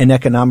warfare, and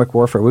economic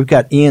warfare. We've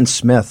got Ian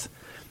Smith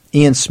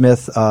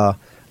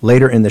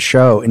later in the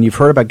show, and you've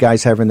heard about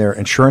guys having their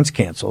insurance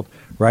canceled,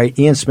 right?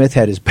 Ian Smith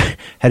had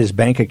his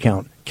bank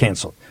account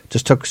canceled.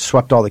 Just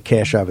swept all the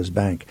cash out of his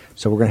bank.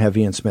 So we're going to have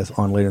Ian Smith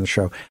on later in the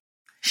show.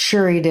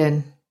 Sure he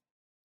did.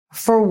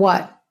 For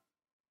what?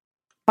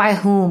 By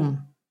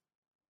whom?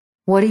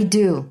 What'd he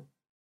do?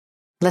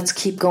 Let's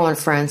keep going,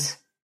 friends.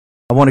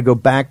 I want to go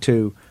back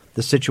to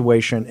the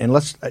situation, and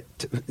let's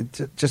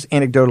just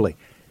anecdotally.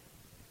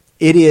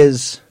 It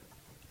is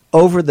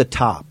over the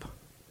top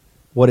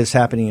what is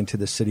happening into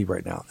the city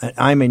right now.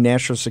 I'm a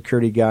national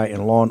security guy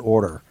and law and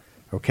order,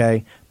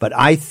 okay? But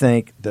I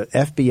think the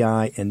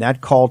FBI in that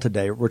call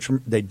today, which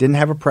they didn't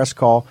have a press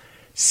call,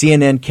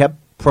 CNN kept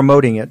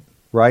promoting it,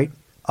 right,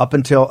 up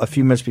until a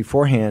few minutes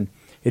beforehand.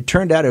 It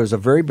turned out it was a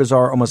very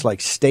bizarre, almost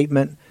like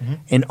statement. Mm-hmm.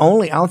 And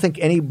I don't think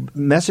any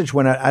message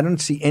went out. I don't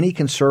see any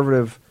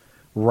conservative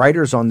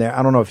writers on there.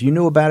 I don't know if you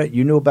knew about it.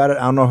 You knew about it.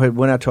 I don't know if it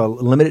went out to a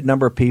limited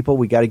number of people.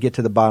 We got to get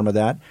to the bottom of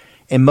that.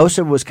 And most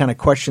of it was kind of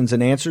questions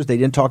and answers. They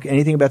didn't talk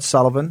anything about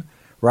Sullivan,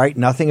 right?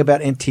 Nothing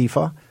about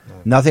Antifa.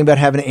 Right. Nothing about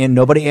and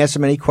nobody asked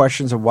them any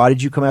questions of why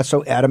did you come out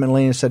so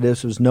adamantly and said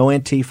this was no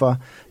Antifa,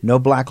 no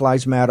Black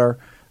Lives Matter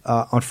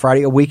on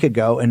Friday a week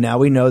ago, and now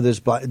we know there's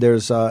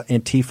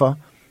Antifa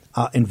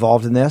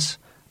involved in this.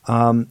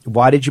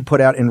 Why did you put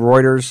out in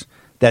Reuters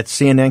that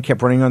CNN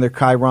kept running on their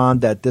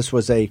chyron that this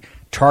was a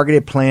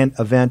targeted planned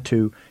event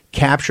to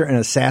capture and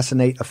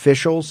assassinate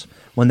officials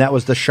when that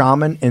was the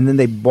shaman, and then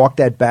they walked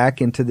that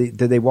back into the.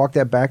 Did they walk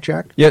that back,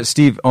 Jack? Yeah,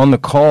 Steve. On the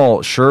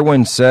call,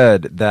 Sherwin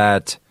said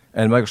that,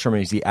 and Michael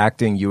Sherman is the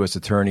acting U.S.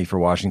 attorney for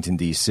Washington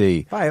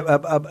D.C.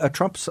 A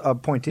Trump's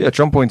appointee. Yeah,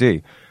 Trump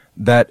appointee.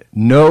 That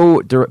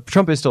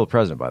Trump is still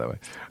president, by the way.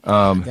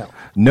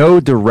 No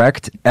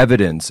direct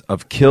evidence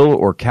of kill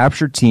or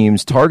capture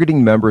teams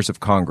targeting members of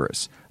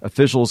Congress.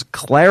 Officials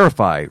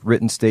clarify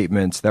written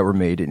statements that were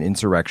made in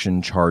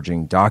insurrection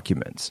charging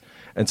documents.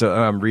 And so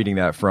I'm reading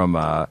that from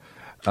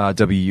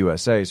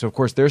WUSA. So, of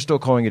course, they're still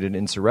calling it an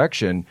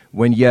insurrection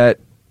when yet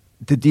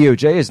the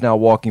DOJ is now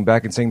walking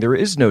back and saying there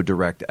is no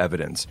direct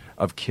evidence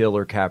of kill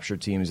or capture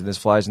teams. And this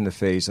flies in the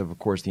face of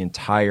course, the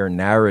entire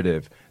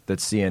narrative that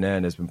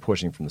CNN has been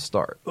pushing from the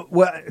start.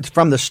 Well, it's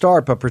from the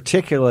start, but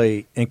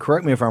particularly, and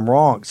correct me if I'm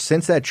wrong,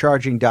 since that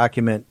charging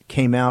document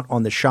came out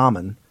on the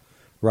shaman,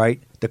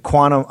 right,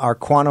 our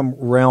quantum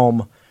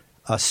realm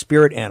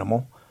spirit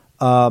animal,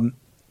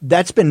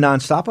 that's been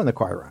nonstop on the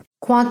Chiron.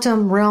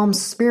 Quantum realm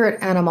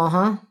spirit animal,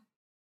 huh?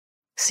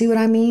 See what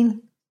I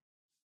mean?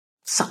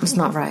 Something's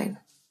not right.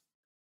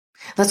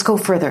 Let's go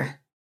further.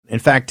 In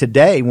fact,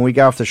 today, when we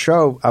got off the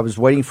show, I was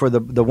waiting for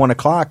the 1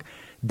 o'clock.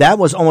 That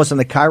was almost on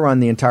the Chiron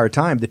the entire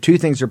time. The two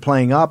things they're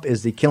playing up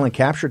is the kill and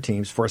capture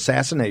teams for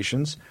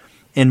assassinations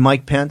and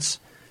Mike Pence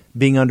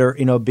being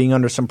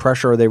under some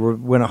pressure, or they were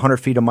within 100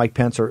 feet of Mike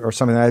Pence or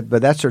something like that.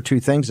 But that's their two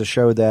things to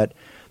show that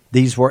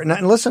these were –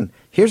 and listen,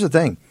 here's the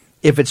thing.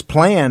 If it's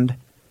planned,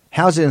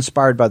 how's it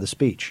inspired by the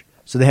speech?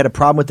 So they had a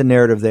problem with the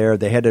narrative there.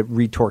 They had to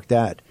retorque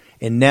that.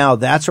 And now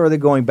that's where they're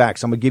going back.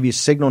 So I'm going to give you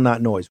signal,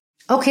 not noise.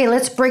 Okay,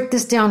 let's break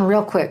this down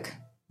real quick.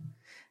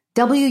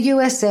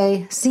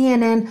 WUSA,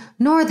 CNN,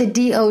 nor the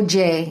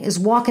DOJ is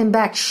walking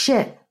back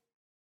shit.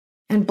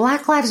 And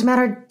Black Lives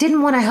Matter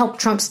didn't want to help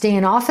Trump stay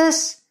in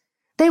office.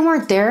 They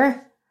weren't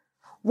there.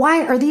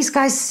 Why are these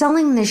guys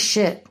selling this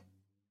shit?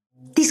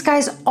 These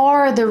guys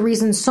are the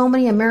reason so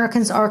many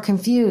Americans are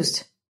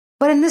confused.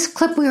 But in this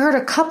clip, we heard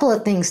a couple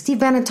of things. Steve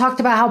Bannon talked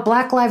about how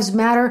Black Lives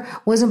Matter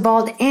was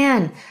involved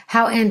and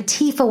how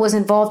Antifa was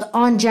involved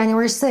on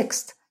January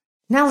 6th.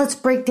 Now let's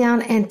break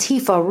down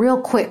Antifa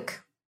real quick.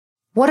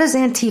 What does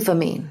Antifa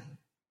mean?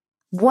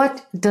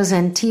 What does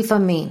Antifa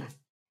mean?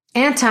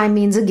 Anti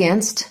means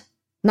against,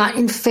 not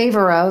in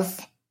favor of,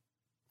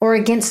 or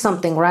against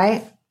something,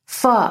 right?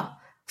 Fa.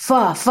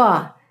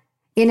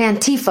 In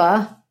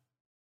Antifa,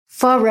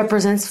 fa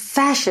represents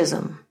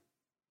fascism.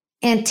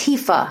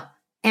 Antifa,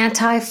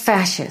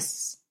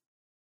 anti-fascists.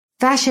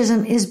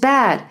 Fascism is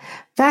bad.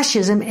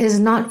 Fascism is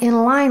not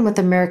in line with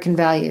American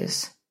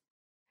values.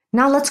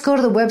 Now let's go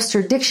to the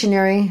Webster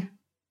Dictionary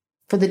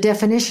for the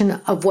definition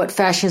of what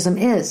fascism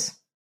is.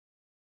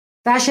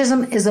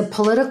 Fascism is a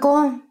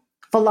political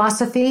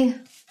philosophy,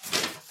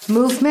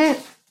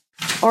 movement,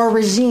 or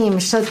regime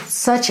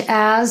such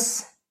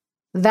as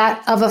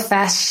that of a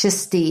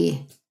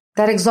fascisti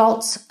that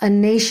exalts a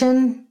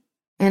nation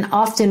and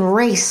often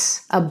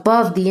race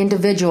above the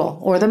individual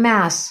or the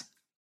mass.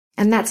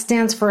 And that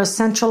stands for a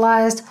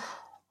centralized,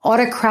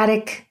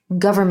 autocratic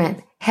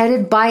government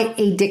headed by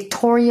a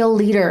dictatorial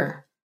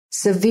leader,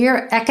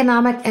 severe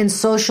economic and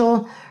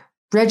social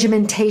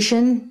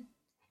regimentation,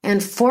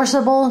 and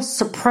forcible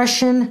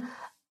suppression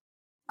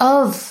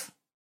of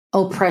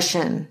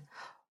oppression.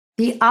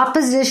 The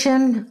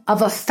opposition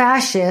of a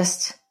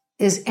fascist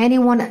is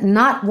anyone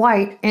not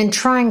white and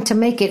trying to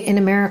make it in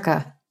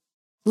America.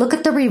 Look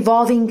at the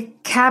revolving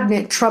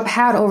cabinet Trump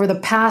had over the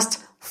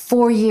past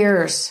 4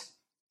 years.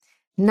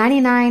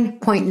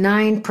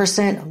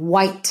 99.9%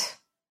 white.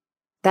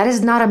 That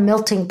is not a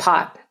melting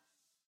pot.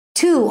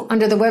 2,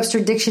 under the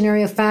Webster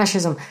Dictionary of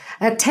Fascism,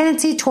 a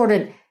tendency toward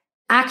an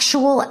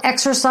actual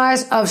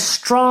exercise of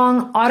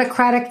strong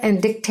autocratic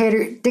and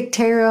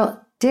dictatorial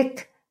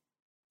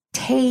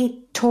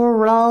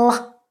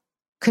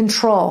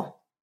control.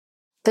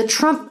 The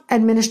Trump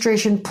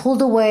administration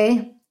pulled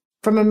away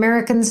from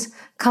Americans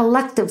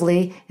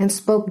collectively and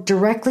spoke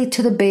directly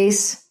to the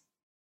base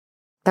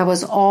that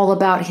was all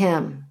about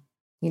him.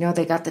 You know,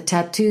 they got the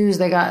tattoos,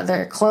 they got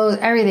their clothes,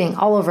 everything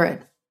all over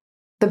it.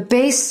 The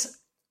base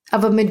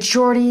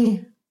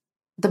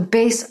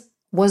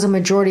was a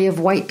majority of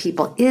white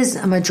people, is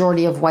a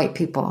majority of white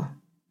people.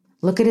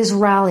 Look at his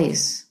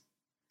rallies,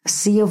 a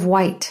sea of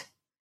white,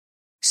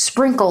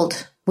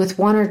 sprinkled with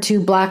 1 or 2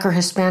 black or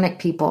Hispanic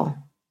people.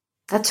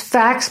 That's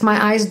facts,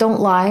 my eyes don't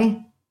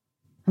lie.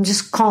 I'm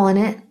just calling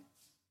it.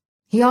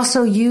 He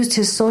also used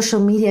his social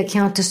media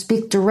account to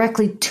speak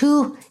directly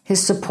to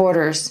his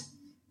supporters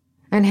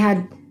and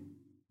had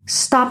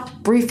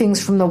stopped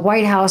briefings from the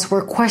White House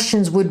where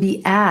questions would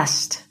be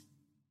asked.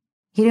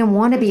 He didn't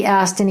want to be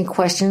asked any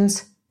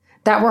questions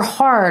that were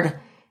hard,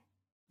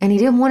 and he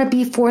didn't want to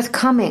be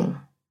forthcoming.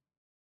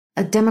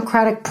 A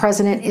Democratic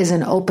president is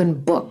an open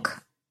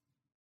book.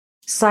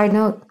 Side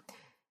note,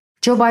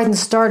 Joe Biden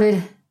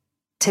started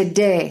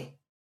today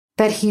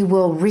that he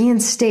will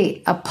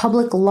reinstate a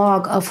public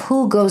log of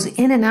who goes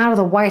in and out of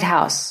the White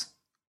House,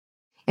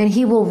 and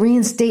he will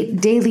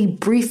reinstate daily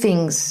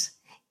briefings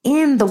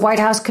in the White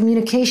House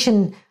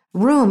communication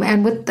room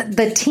and with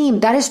the team.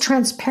 That is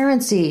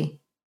transparency.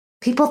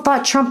 People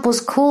thought Trump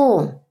was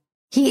cool.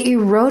 He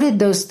eroded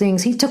those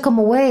things. He took them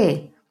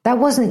away. That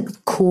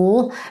wasn't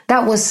cool.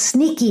 That was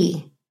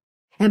sneaky.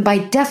 And by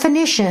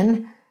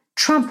definition,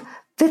 Trump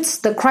fits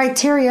the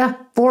criteria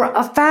for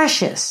a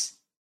fascist.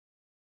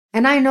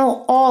 And I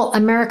know all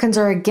Americans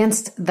are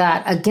against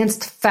that,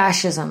 against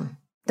fascism.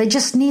 They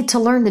just need to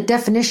learn the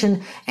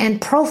definition and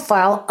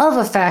profile of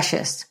a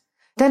fascist.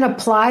 Then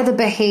apply the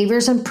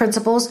behaviors and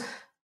principles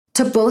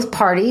to both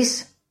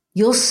parties.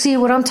 You'll see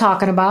what I'm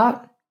talking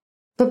about.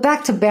 But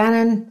back to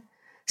Bannon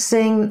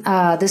saying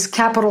this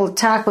Capitol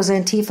attack was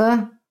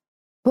Antifa.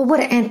 What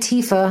would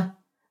Antifa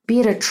be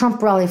at a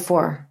Trump rally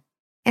for?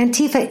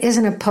 Antifa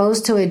isn't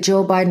opposed to a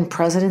Joe Biden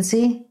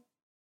presidency.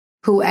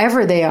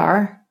 Whoever they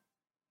are.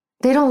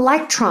 They don't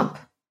like Trump.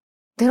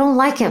 They don't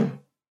like him.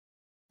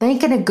 They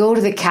ain't going to go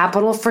to the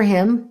Capitol for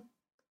him.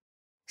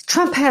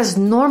 Trump has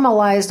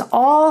normalized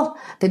all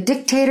the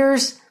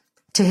dictators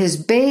to his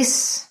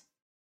base.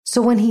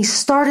 So when he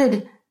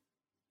started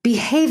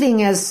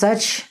behaving as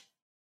such,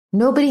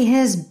 nobody in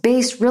his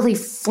base really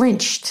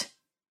flinched.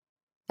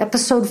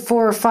 Episode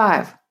 4 or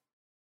 5.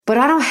 But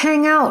I don't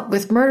hang out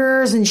with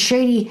murderers and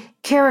shady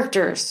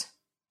characters.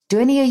 Do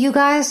any of you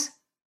guys?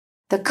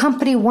 The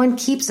company one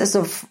keeps is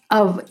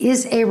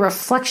a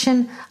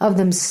reflection of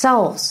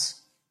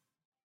themselves.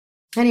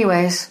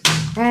 Anyways,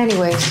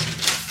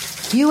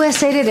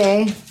 USA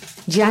Today,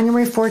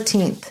 January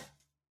 14th.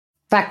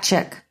 Fact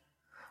check.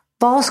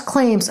 False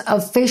claims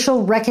of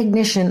facial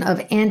recognition of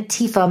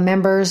Antifa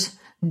members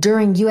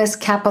during U.S.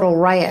 Capitol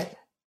riot.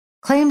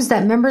 Claims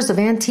that members of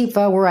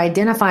Antifa were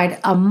identified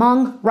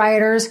among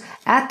rioters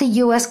at the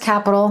U.S.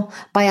 Capitol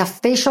by a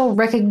facial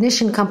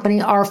recognition company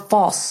are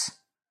false.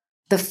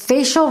 The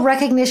facial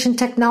recognition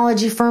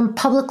technology firm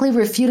publicly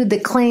refuted the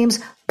claims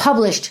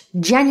published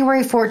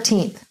January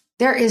 14th.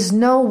 There is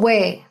no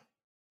way.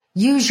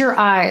 Use your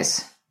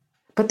eyes.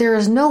 But there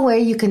is no way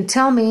you can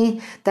tell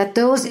me that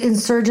those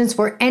insurgents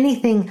were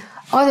anything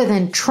other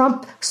than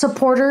Trump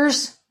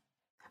supporters.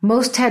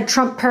 Most had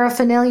Trump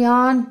paraphernalia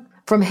on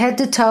from head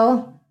to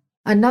toe.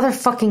 Another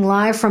fucking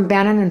lie from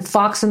Bannon and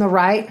Fox and the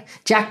right,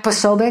 Jack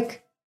Posobiec,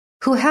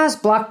 who has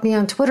blocked me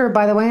on Twitter,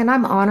 by the way, and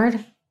I'm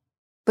honored.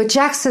 But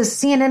Jack says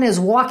CNN is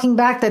walking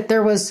back that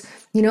there was,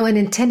 an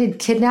intended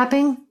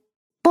kidnapping.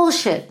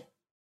 Bullshit.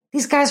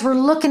 These guys were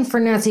looking for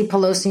Nancy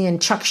Pelosi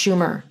and Chuck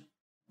Schumer.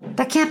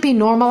 That can't be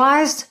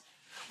normalized.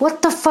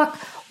 What the fuck?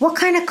 What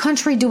kind of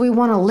country do we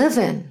want to live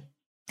in?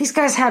 These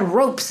guys had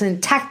ropes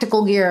and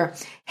tactical gear,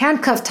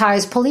 handcuff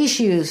ties, police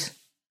shoes.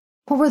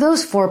 What were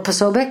those for,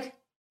 Posobiec?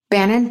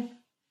 Bannon?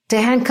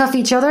 To handcuff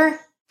each other?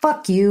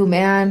 Fuck you,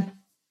 man.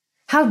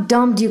 How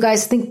dumb do you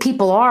guys think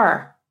people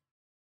are?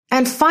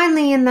 And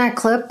finally in that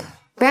clip,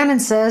 Bannon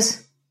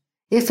says,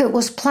 if it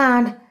was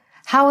planned,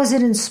 how is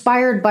it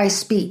inspired by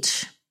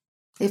speech?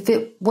 If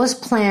it was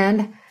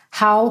planned,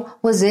 how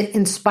was it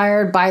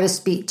inspired by the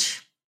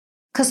speech?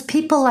 Because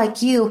people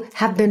like you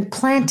have been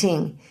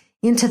planting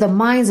into the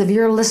minds of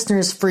your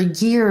listeners for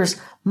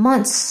years,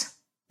 months,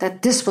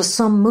 that this was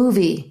some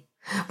movie.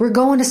 We're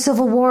going to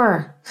civil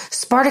war.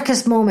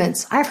 Spartacus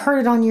moments. I've heard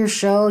it on your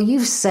show.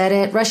 You've said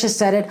it. Russia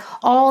said it.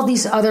 All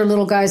these other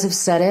little guys have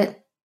said it.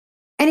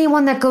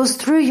 Anyone that goes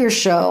through your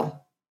show,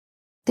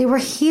 they were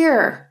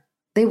here.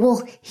 They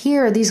will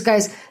hear these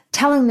guys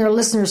telling their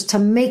listeners to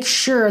make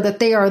sure that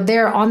they are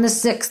there on the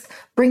 6th.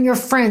 Bring your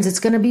friends. It's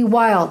going to be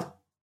wild.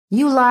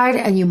 You lied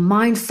and you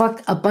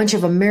mind-fucked a bunch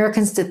of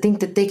Americans to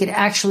think that they could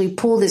actually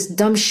pull this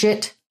dumb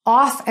shit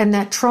off and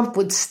that Trump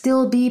would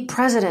still be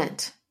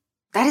president.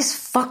 That is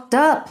fucked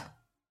up.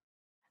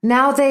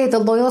 Now they, the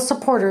loyal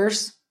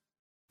supporters,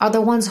 are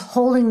the ones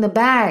holding the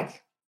bag.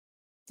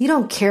 You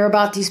don't care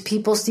about these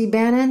people, Steve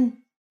Bannon.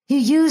 You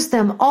used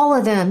them, all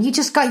of them. You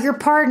just got your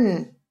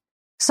pardon.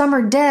 Some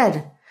are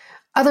dead.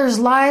 Others'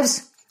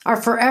 lives are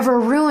forever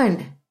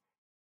ruined.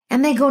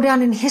 And they go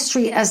down in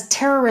history as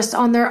terrorists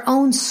on their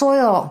own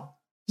soil.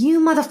 You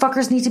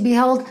motherfuckers need to be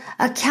held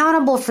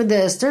accountable for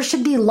this. There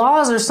should be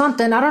laws or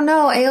something. I don't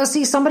know.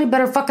 AOC, somebody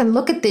better fucking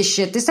look at this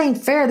shit. This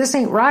ain't fair. This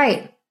ain't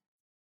right.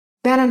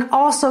 Bannon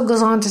also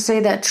goes on to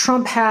say that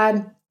Trump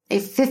had a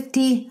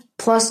 50+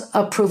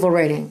 approval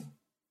rating.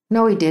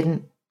 No, he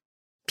didn't.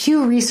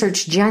 Pew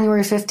Research,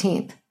 January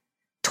 15th,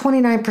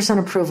 29%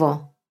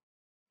 approval.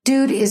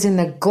 Dude is in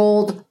the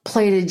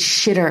gold-plated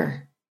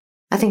shitter.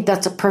 I think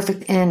that's a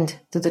perfect end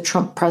to the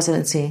Trump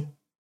presidency.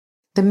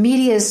 The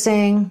media is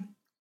saying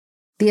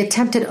the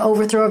attempted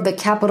overthrow of the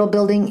Capitol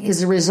building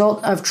is a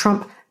result of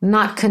Trump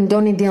not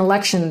condoning the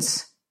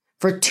elections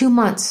for 2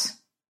 months.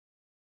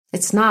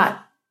 It's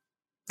not.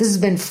 This has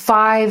been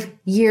 5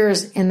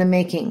 years in the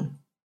making.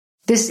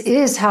 This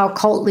is how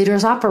cult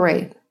leaders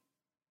operate.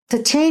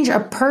 To change a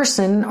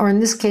person, or in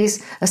this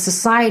case, a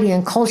society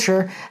and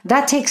culture,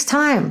 that takes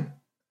time.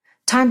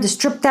 Time to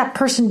strip that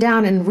person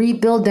down and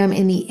rebuild them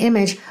in the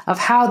image of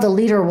how the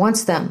leader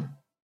wants them.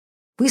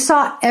 We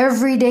saw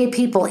everyday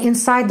people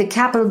inside the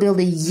Capitol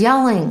building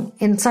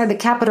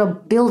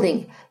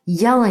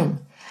yelling,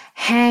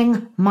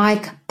 hang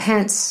Mike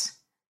Pence.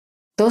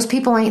 Those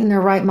people ain't in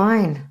their right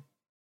mind.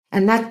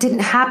 And that didn't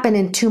happen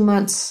in 2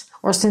 months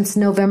or since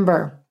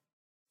November.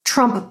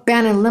 Trump,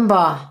 Bannon,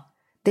 Limbaugh,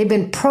 they've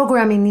been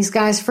programming these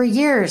guys for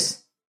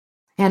years.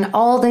 And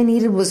all they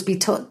needed was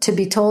to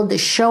be told to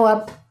show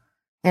up.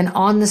 And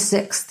on the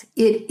 6th,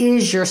 it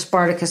is your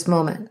Spartacus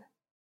moment.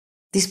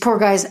 These poor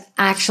guys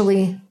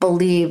actually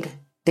believed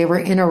they were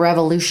in a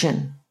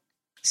revolution.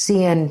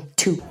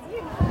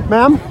 CN2.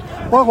 Ma'am,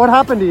 what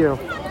happened to you?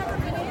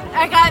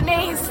 I got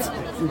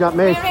maced. You got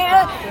maced?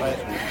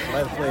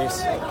 By the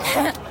police.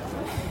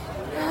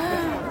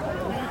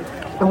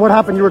 And what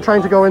happened? You were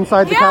trying to go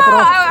inside the Capitol?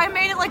 I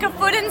made it like a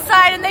foot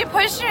inside, and they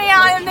pushed me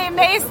out, and they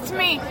maced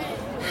me.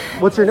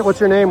 What's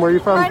your name? Where are you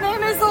from? My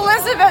name is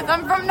Elizabeth.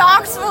 I'm from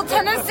Knoxville,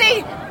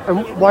 Tennessee.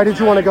 And why did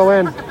you want to go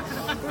in?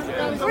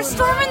 We're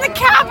storming the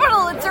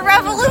Capitol. It's a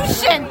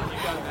revolution.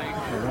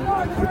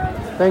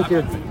 Thank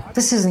you.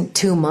 This isn't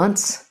 2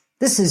 months.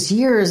 This is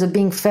years of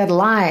being fed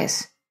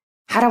lies.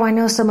 How do I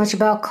know so much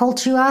about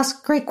cult, you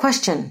ask? Great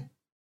question.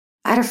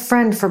 I had a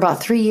friend for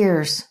about 3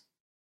 years.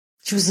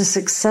 She was a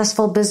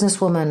successful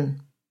businesswoman,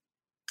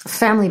 a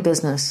family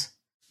business,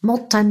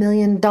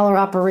 multi-million-dollar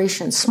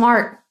operation,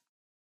 smart.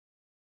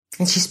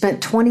 And she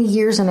spent 20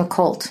 years in a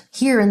cult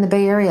here in the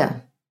Bay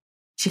Area.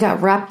 She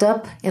got wrapped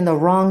up in the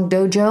wrong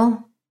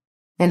dojo.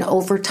 And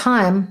over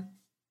time,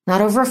 not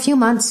over a few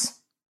months,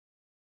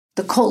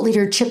 the cult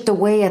leader chipped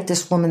away at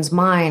this woman's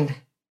mind.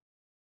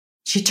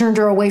 She turned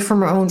her away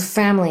from her own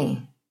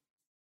family.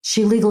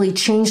 She legally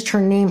changed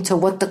her name to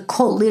what the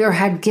cult leader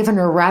had given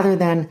her rather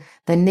than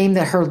the name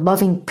that her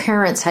loving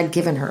parents had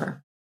given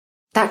her.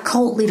 That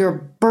cult leader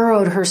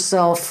burrowed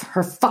herself,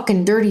 her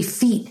fucking dirty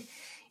feet,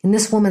 in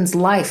this woman's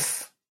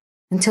life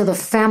until the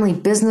family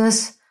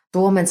business, the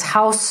woman's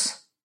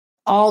house,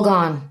 all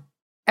gone.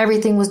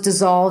 Everything was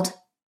dissolved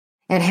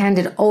and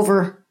handed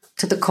over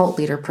to the cult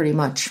leader pretty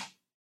much.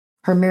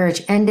 Her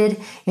marriage ended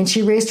and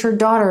she raised her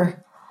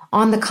daughter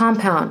on the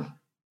compound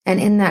and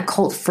in that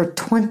cult for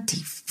 20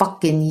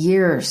 fucking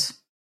years.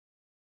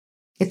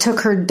 It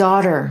took her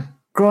daughter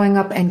growing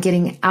up and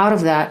getting out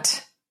of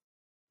that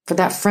for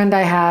that friend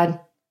I had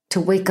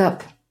to wake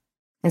up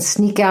and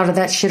sneak out of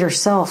that shit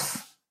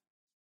herself.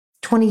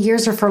 20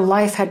 years of her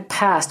life had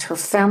passed. Her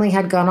family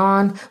had gone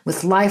on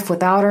with life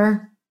without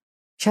her.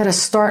 She had to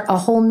start a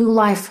whole new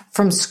life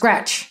from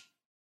scratch.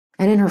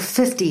 And in her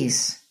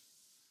 50s,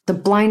 the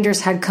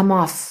blinders had come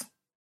off.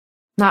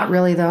 Not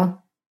really, though.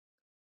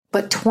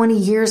 But 20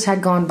 years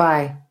had gone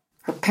by.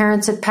 Her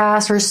parents had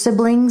passed, her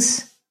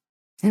siblings.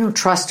 They don't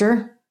trust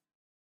her.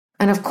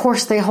 And of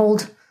course, they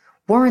hold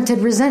warranted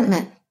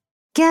resentment.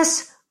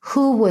 Guess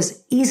who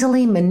was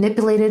easily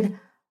manipulated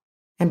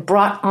and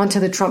brought onto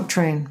the Trump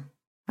train?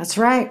 That's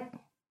right.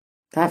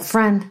 That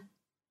friend.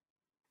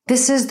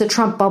 This is the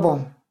Trump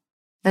bubble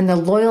and the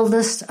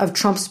loyalists of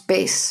Trump's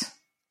base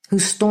who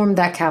stormed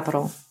that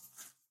Capitol.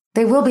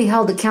 They will be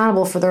held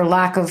accountable for their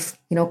lack of,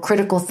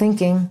 critical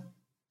thinking.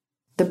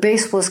 The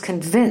base was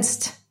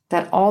convinced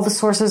that all the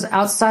sources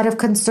outside of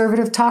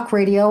conservative talk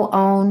radio,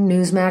 OWN,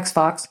 Newsmax,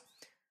 Fox,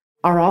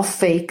 are all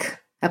fake.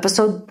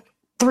 Episode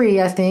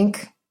 3, I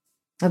think,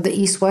 of the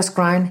East-West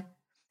grind.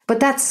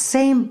 But that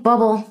same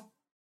bubble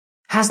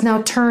has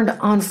now turned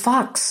on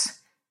Fox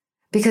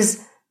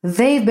because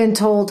they've been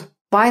told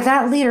by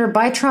that leader,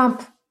 by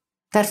Trump,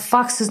 that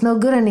Fox is no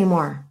good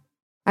anymore.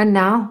 And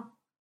now,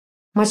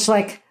 much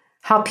like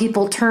how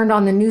people turned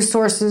on the news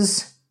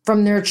sources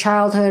from their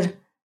childhood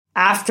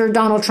after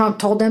Donald Trump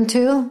told them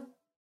to,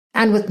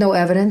 and with no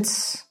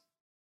evidence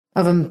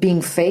of them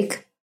being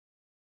fake.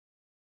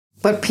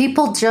 But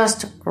people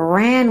just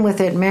ran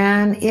with it,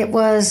 man. It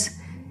was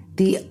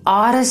the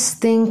oddest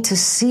thing to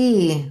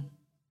see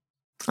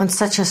on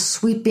such a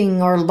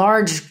sweeping or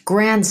large,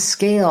 grand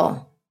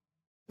scale.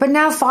 But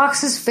now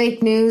Fox is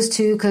fake news,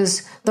 too,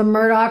 because the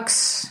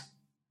Murdochs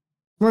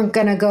weren't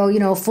going to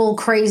go, full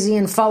crazy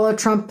and follow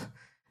Trump,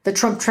 the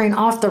Trump train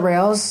off the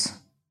rails.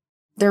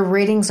 Their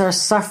ratings are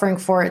suffering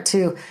for it,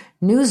 too.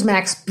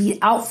 Newsmax beat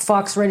out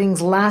Fox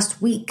ratings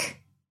last week.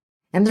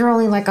 And they're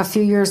only like a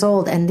few years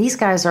old. And these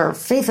guys are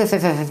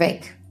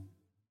fake.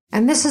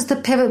 And this is the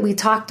pivot we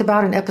talked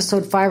about in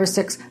episode 5 or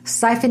 6,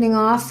 siphoning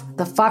off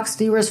the Fox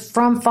viewers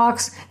from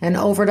Fox and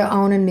over to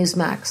OWN and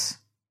Newsmax.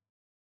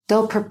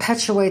 They'll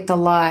perpetuate the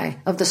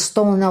lie of the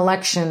stolen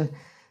election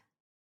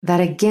that,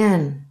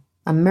 again,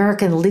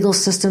 American legal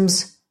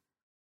systems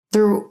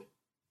through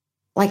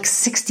like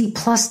 60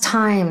 plus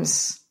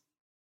times.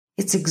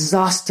 It's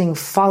exhausting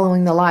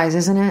following the lies,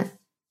 isn't it?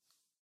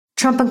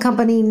 Trump and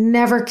company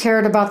never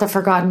cared about the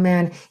forgotten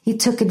man. He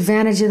took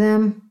advantage of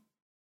them,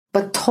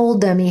 but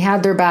told them he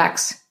had their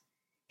backs.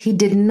 He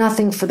did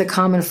nothing for the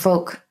common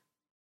folk,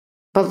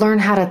 but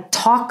learned how to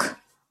talk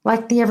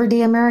like the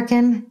everyday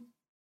American.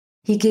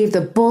 He gave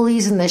the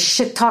bullies and the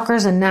shit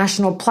talkers a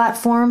national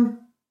platform,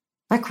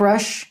 like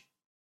Rush.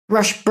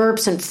 Rush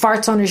burps and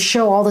farts on his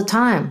show all the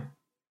time.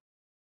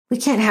 We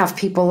can't have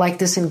people like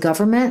this in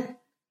government.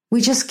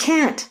 We just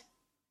can't.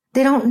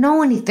 They don't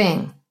know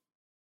anything.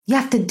 You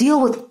have to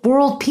deal with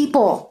world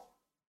people.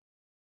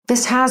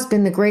 This has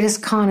been the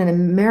greatest con in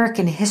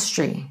American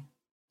history.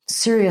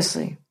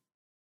 Seriously.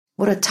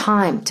 What a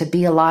time to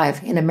be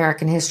alive in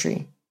American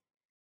history.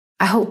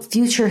 I hope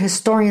future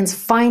historians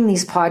find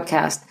these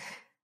podcasts.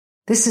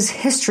 This is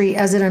history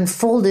as it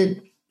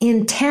unfolded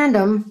in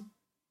tandem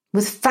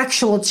with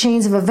factual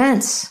chains of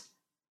events.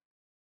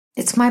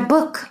 It's my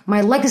book,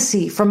 my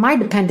legacy for my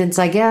dependents,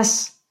 I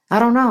guess. I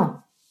don't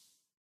know.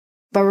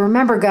 But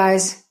remember,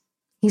 guys,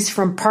 he's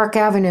from Park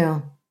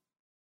Avenue.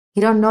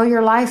 He don't know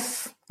your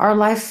life, our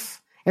life,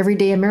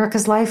 everyday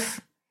America's life.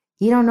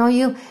 He don't know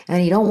you,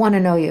 and he don't want to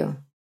know you.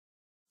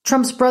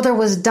 Trump's brother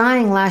was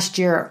dying last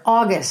year,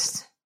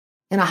 August,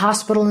 in a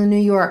hospital in New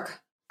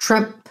York.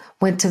 Trump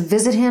went to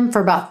visit him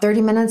for about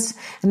 30 minutes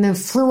and then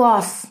flew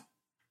off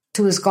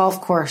to his golf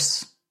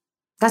course.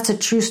 That's a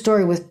true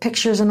story with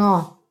pictures and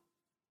all.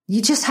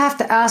 You just have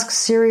to ask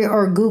Siri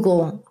or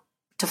Google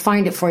to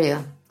find it for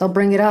you. They'll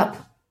bring it up.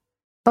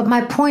 But my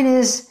point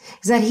is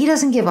that he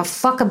doesn't give a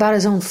fuck about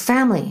his own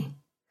family.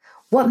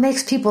 What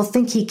makes people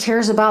think he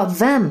cares about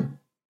them?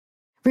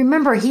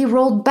 Remember, he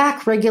rolled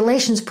back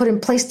regulations put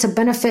in place to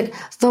benefit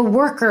the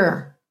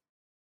worker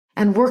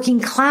and working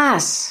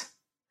class,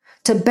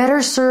 to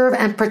better serve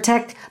and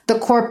protect the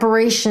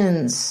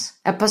corporations.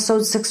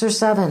 Episode 6 or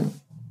 7.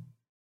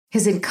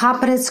 His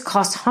incompetence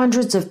cost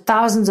hundreds of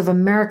thousands of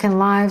American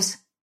lives,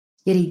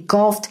 yet he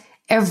golfed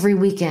every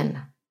weekend.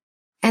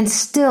 And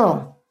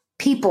still,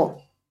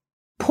 people,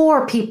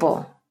 poor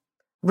people,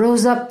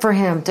 rose up for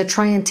him to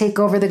try and take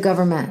over the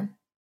government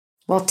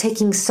while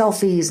taking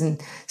selfies and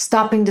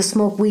stopping to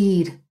smoke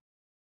weed.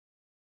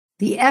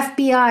 The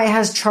FBI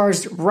has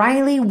charged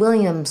Riley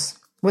Williams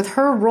with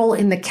her role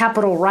in the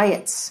Capitol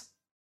riots.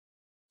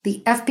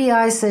 The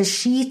FBI says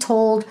she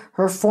told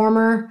her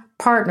former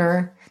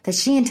partner that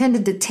she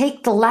intended to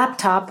take the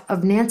laptop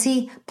of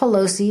Nancy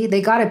Pelosi,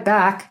 they got it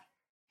back,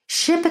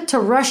 ship it to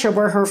Russia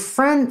where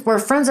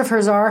friends of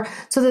hers are,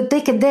 so that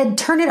they could then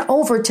turn it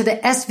over to the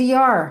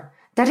SVR.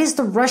 That is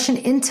the Russian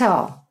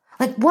intel.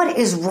 Like, what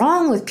is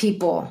wrong with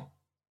people?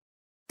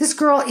 This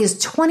girl is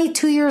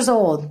 22 years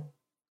old.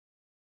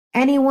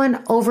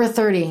 Anyone over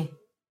 30.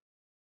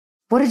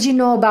 What did you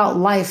know about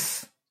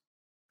life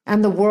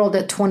and the world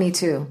at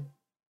 22?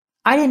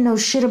 I didn't know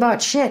shit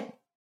about shit.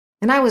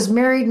 And I was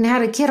married and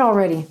had a kid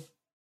already.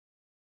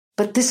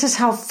 But this is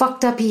how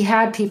fucked up he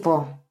had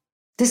people.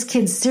 This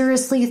kid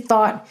seriously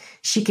thought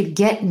she could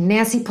get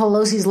Nancy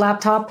Pelosi's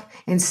laptop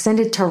and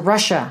send it to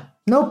Russia.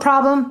 No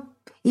problem.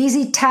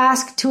 Easy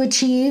task to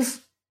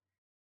achieve.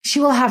 She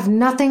will have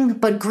nothing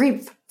but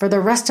grief for the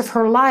rest of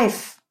her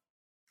life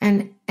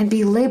and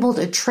be labeled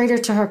a traitor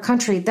to her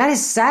country. That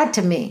is sad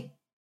to me.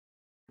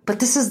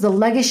 But this is the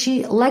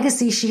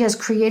legacy she has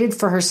created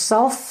for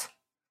herself,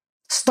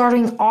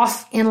 starting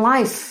off in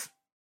life.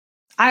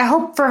 I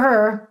hope for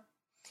her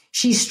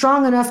she's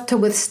strong enough to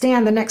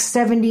withstand the next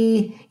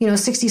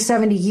 60,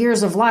 70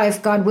 years of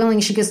life. God willing,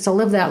 she gets to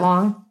live that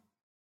long.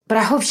 But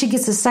I hope she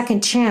gets a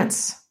second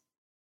chance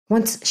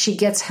once she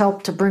gets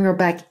help to bring her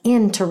back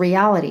into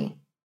reality.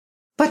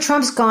 But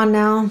Trump's gone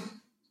now.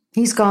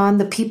 He's gone.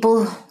 The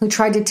people who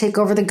tried to take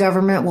over the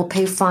government will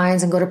pay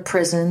fines and go to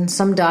prison.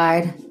 Some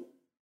died.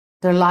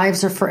 Their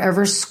lives are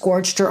forever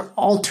scorched or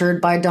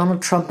altered by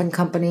Donald Trump and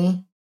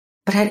company.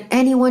 But had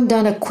anyone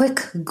done a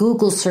quick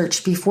Google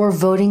search before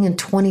voting in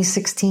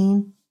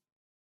 2016,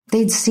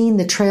 they'd seen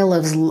the trail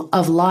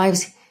of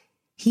lives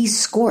he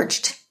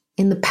scorched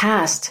in the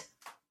past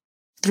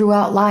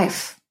throughout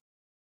life.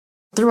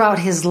 Throughout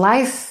his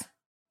life,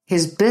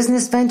 his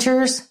business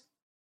ventures,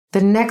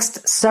 the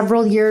next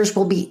several years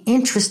will be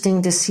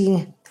interesting to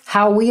see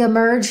how we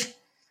emerge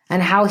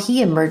and how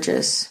he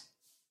emerges.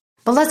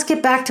 But let's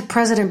get back to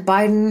President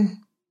Biden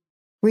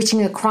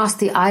reaching across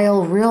the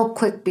aisle real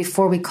quick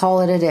before we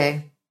call it a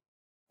day.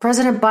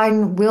 President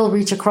Biden will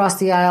reach across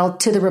the aisle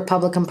to the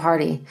Republican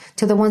Party,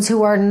 to the ones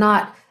who are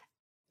not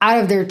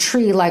out of their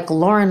tree like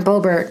Lauren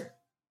Boebert.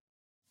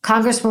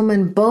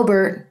 Congresswoman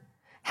Boebert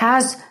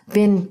has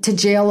been to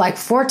jail like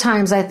 4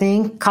 times, I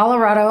think.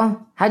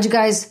 Colorado. How'd you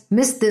guys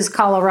miss this,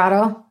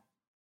 Colorado?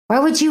 Why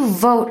would you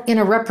vote in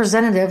a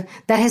representative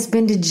that has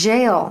been to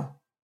jail?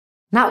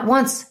 Not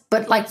once,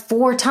 but like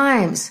 4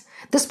 times.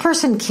 This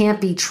person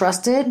can't be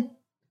trusted.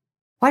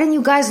 Why didn't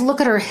you guys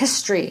look at her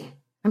history?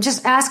 I'm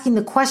just asking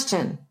the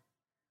question.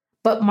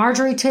 But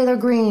Marjorie Taylor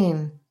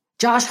Greene,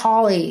 Josh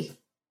Hawley,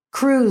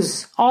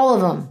 Cruz, all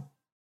of them.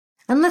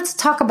 And let's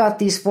talk about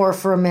these 4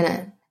 for a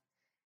minute.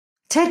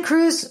 Ted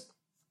Cruz,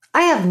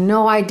 I have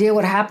no idea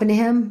what happened to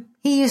him.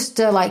 He used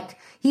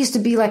to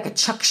be like a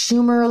Chuck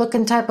Schumer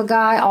looking type of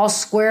guy, all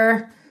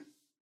square.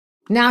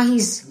 Now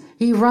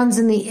he runs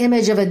in the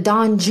image of a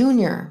Don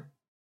Jr.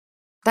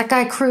 That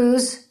guy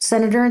Cruz,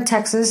 senator in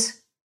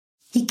Texas,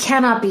 he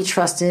cannot be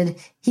trusted.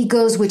 He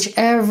goes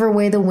whichever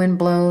way the wind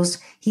blows.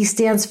 He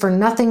stands for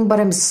nothing but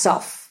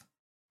himself.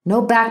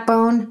 No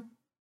backbone.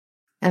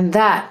 And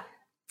that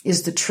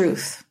is the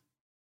truth.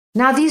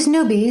 Now these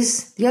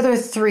newbies, the other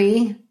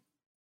 3,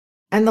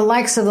 and the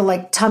likes of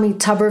the Tommy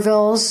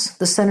Tubervilles,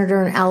 the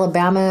senator in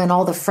Alabama, and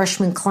all the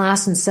freshman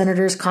class and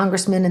senators,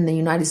 congressmen in the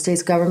United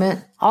States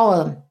government, all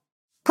of them.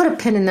 Put a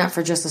pin in that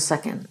for just a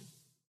second.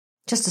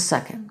 Just a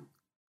second.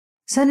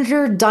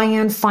 Senator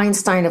Dianne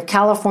Feinstein of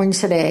California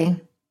today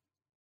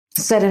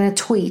said in a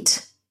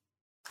tweet,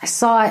 I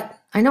saw it,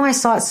 I know I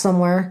saw it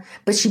somewhere,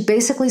 but she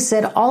basically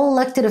said all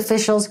elected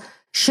officials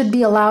should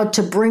be allowed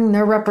to bring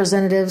their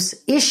representatives'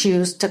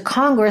 issues to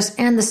Congress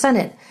and the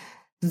Senate.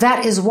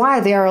 That is why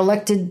they are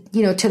elected,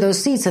 to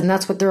those seats, and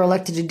that's what they're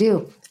elected to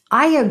do.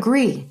 I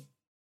agree,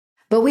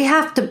 but we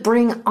have to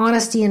bring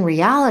honesty and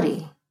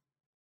reality.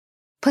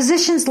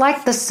 Positions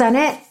like the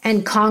Senate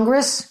and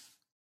Congress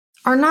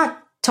are not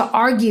to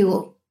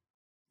argue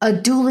a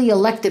duly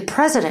elected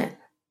president.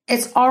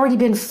 It's already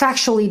been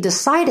factually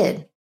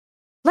decided.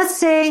 Let's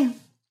say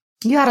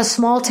you had a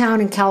small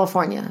town in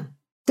California.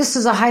 This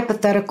is a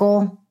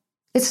hypothetical.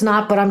 It's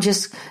not, but I'm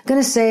just going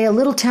to say a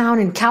little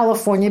town in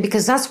California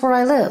because that's where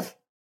I live.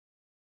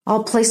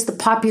 I'll place the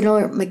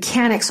Popular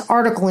Mechanics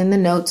article in the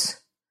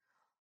notes.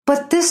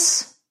 But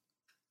this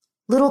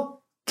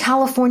little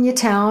California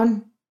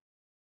town,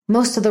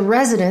 most of the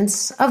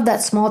residents of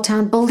that small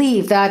town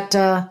believe that,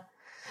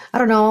 I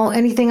don't know,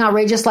 anything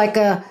outrageous like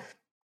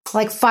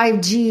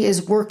 5G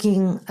is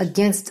working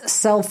against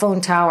cell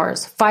phone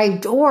towers.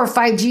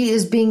 5G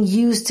is being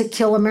used to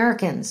kill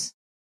Americans.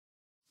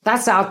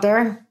 That's out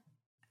there.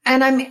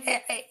 And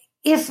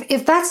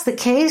if that's the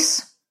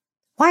case,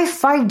 why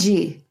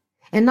 5G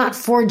and not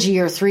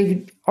 4G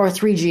or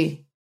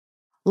 3G?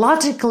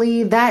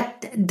 Logically,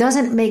 that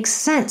doesn't make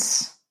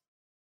sense.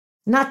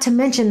 Not to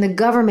mention the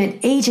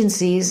government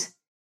agencies,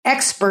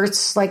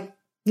 experts like,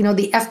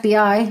 the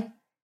FBI,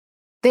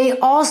 they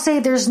all say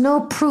there's no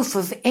proof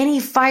of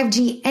any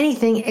 5G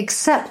anything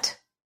except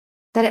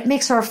that it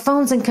makes our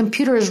phones and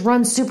computers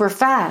run super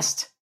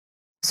fast.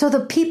 So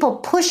the people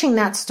pushing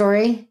that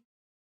story,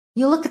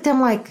 you look at them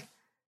like,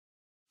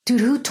 dude,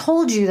 who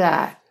told you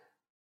that?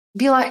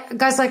 Be like,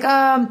 guys like,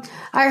 I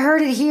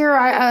heard it here.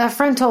 A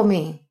friend told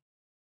me.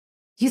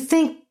 You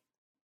think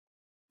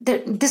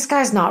that this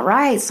guy's not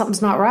right.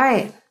 Something's not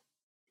right.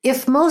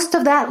 If most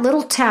of that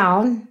little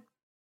town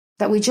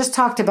that we just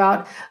talked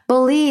about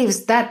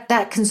believes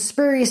that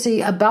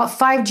conspiracy about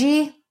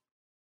 5G,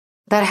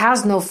 that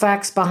has no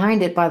facts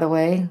behind it, by the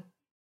way.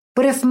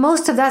 But if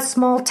most of that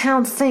small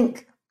town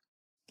think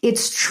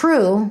it's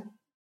true,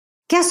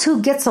 guess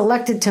who gets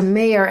elected to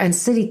mayor and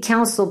city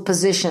council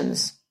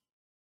positions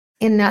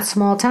in that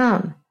small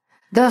town?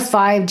 The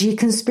 5G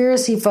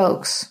conspiracy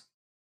folks.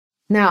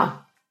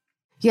 Now,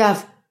 you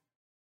have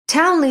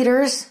town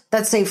leaders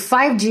that say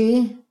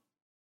 5G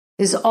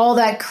is all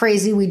that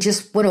crazy we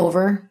just went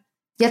over.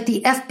 Yet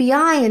the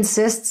FBI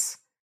insists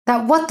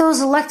that what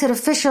those elected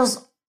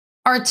officials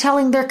are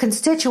telling their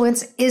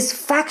constituents is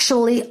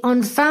factually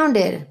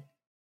unfounded.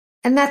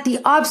 And that the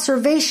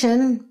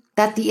observation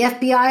that the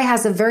FBI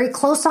has a very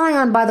close eye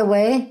on, by the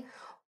way,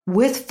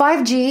 with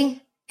 5G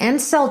and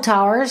cell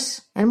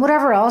towers and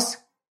whatever else,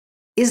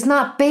 is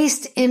not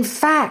based in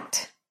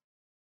fact.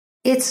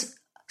 It's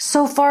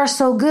so far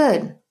so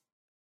good.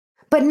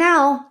 But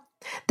now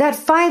that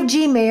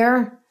 5G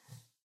mayor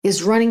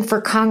is running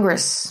for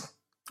Congress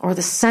or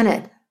the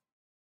Senate,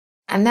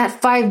 and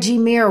that 5G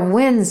mayor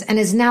wins and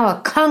is now a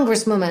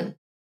congresswoman.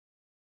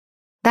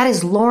 That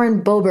is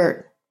Lauren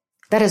Boebert.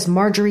 That is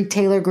Marjorie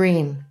Taylor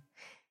Greene.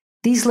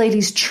 These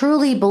ladies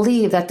truly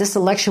believe that this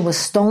election was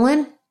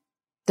stolen.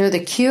 They're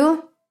the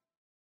Q.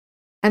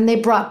 And they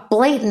brought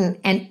blatant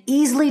and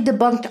easily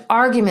debunked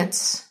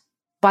arguments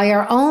by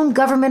our own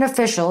government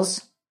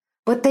officials,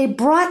 but they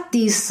brought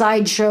these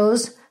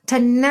sideshows to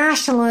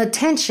national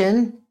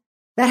attention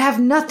that have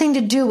nothing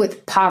to do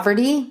with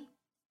poverty,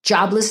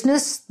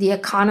 joblessness, the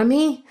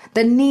economy,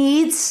 the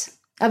needs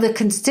of the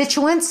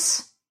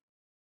constituents.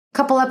 A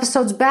couple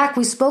episodes back,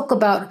 we spoke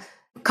about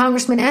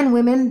congressmen and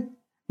women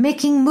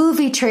making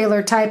movie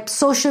trailer type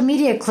social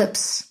media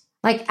clips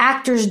like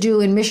actors do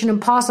in Mission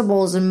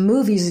Impossibles and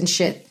movies and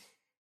shit.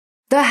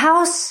 The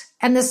House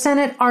and the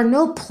Senate are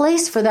no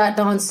place for that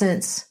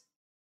nonsense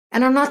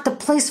and are not the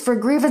place for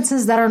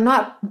grievances that are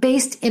not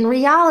based in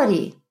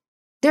reality.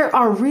 There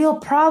are real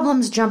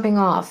problems jumping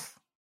off.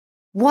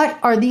 What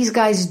are these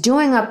guys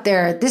doing up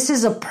there? This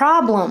is a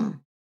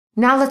problem.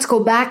 Now let's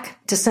go back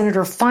to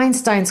Senator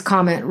Feinstein's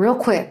comment real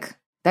quick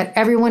that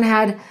everyone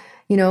had,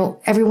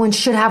 everyone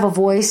should have a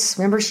voice.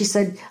 Remember she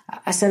said,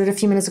 I said it a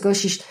few minutes ago,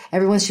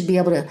 everyone should be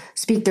able to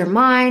speak their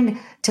mind,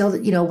 tell,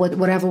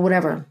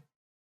 whatever.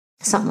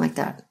 Something like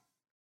that.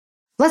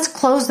 Let's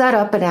close that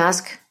up and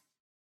ask,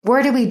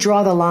 where do we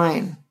draw the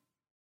line?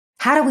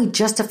 How do we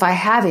justify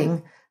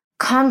having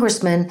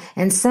congressmen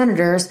and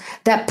senators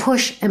that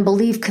push and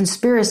believe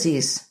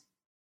conspiracies?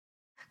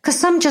 Because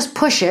some just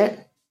push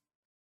it.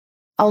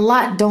 A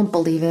lot don't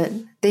believe it.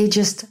 They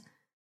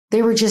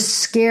were just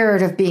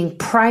scared of being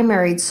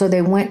primaried, so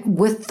they went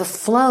with the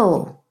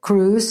flow.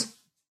 Cruz,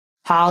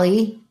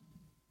 Holly,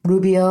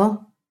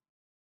 Rubio.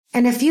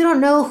 And if you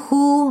don't know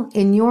who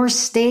in your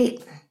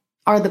state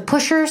are the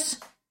pushers,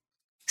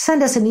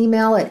 send us an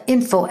email at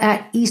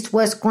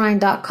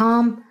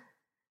info@eastwestgrind.com.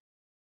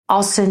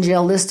 I'll send you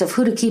a list of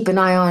who to keep an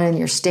eye on in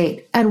your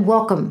state. And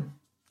welcome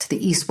to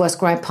the East West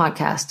Grind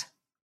podcast.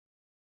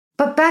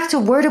 But back to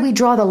where do we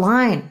draw the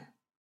line?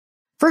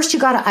 First, you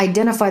got to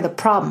identify the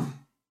problem.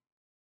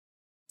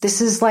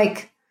 This is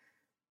like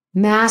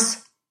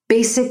mass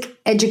basic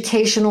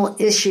educational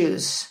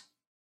issues,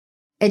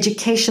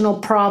 educational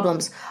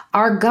problems.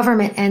 Our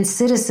government and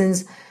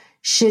citizens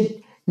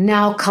should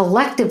now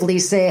collectively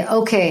say,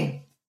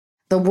 okay,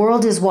 the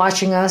world is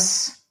watching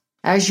us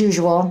as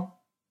usual.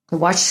 We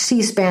watch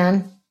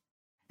C-SPAN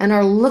and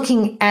are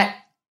looking at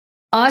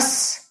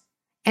us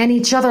and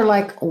each other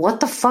like, what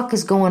the fuck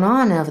is going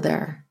on over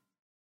there?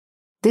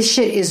 This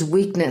shit is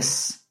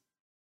weakness.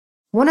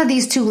 One of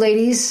these two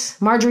ladies,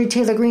 Marjorie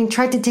Taylor Greene,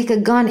 tried to take a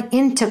gun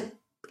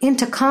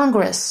into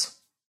Congress.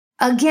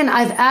 Again,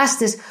 I've asked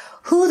this,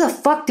 who the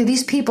fuck do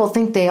these people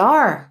think they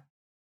are?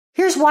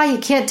 Here's why you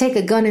can't take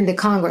a gun into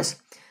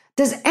Congress.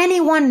 Does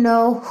anyone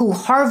know who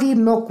Harvey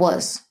Milk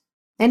was?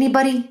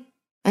 Anybody?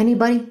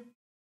 Anybody?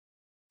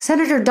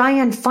 Senator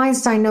Dianne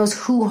Feinstein knows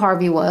who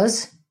Harvey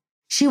was.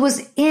 She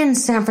was in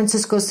San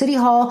Francisco City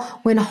Hall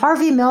when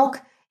Harvey Milk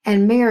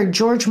and Mayor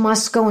George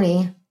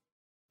Moscone,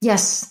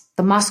 yes,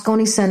 the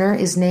Moscone Center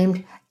is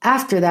named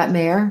after that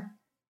mayor,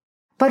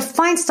 but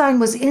Feinstein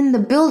was in the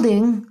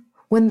building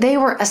when they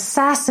were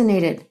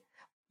assassinated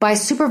by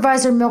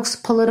Supervisor Milk's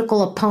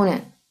political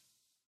opponent.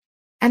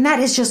 And that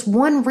is just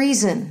one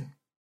reason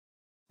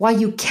why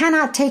you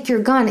cannot take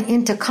your gun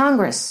into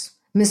Congress,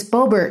 Miss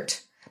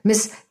Boebert,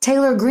 Miss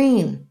Taylor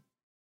Greene.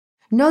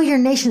 Know your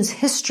nation's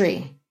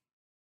history.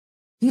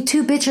 You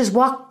two bitches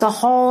walk the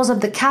halls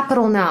of the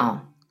Capitol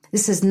now.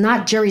 This is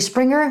not Jerry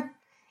Springer.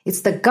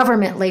 It's the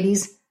government,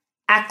 ladies.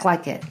 Act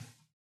like it.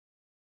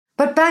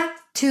 But back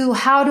to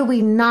how do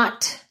we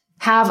not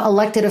have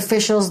elected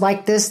officials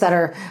like this that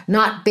are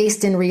not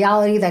based in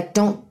reality, that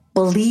don't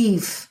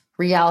believe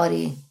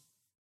reality?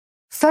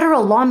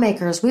 Federal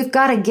lawmakers, we've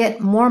got to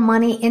get more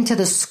money into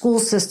the school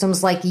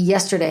systems like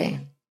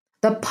yesterday.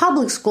 The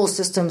public school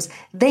systems,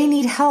 they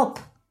need help.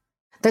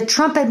 The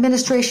Trump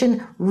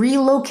administration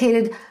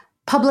relocated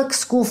public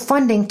school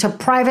funding to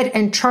private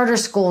and charter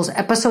schools,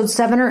 episode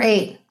 7 or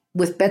 8,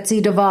 with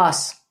Betsy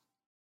DeVos.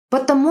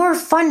 But the more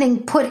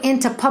funding put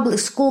into public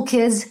school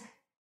kids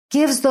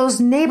gives those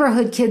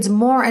neighborhood kids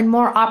more and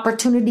more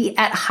opportunity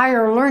at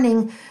higher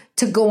learning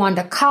to go on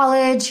to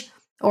college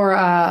or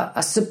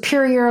a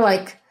superior,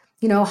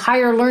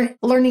 higher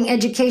learning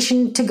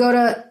education to go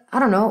to, I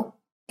don't know,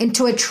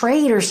 into a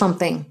trade or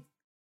something.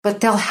 But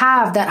they'll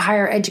have that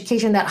higher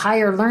education, that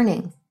higher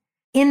learning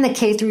in the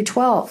K through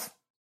 12.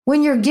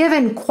 When you're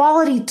given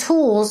quality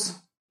tools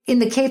in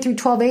the K through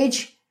 12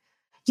 age,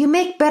 you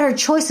make better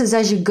choices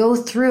as you go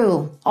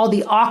through all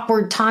the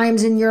awkward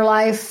times in your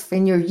life,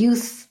 in your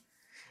youth.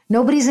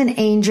 Nobody's an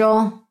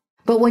angel,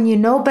 but when you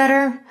know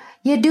better,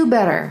 you do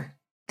better.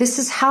 This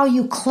is how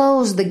you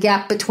close the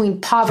gap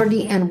between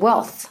poverty and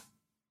wealth.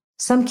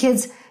 Some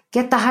kids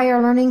get the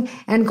higher learning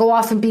and go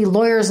off and be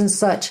lawyers and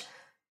such.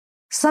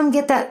 Some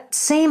get that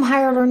same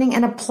higher learning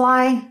and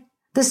apply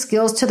the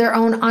skills to their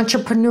own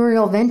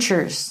entrepreneurial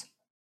ventures.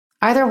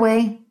 Either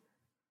way,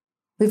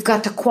 we've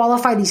got to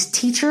qualify these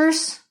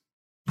teachers.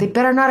 They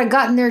better not have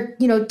gotten their,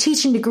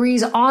 teaching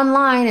degrees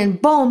online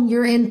and boom,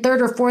 you're in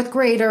 3rd or 4th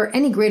grade or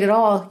any grade at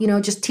all,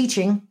 just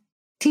teaching.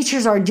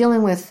 Teachers are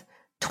dealing with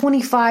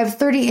 25,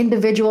 30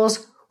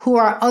 individuals who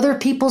are other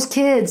people's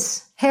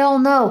kids. Hell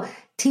no.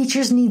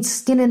 Teachers need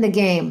skin in the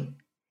game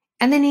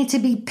and they need to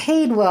be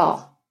paid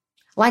well,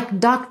 like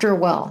doctor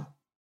well.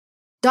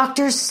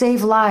 Doctors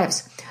save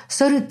lives.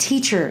 So do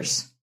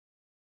teachers.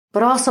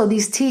 But also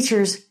these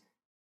teachers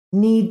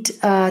need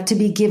to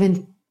be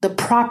given the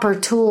proper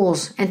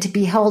tools and to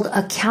be held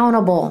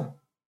accountable.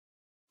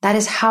 That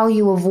is how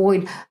you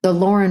avoid the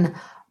Lauren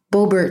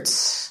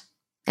Boeberts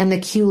and the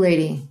Q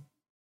lady.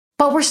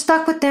 But we're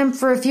stuck with them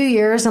for a few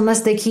years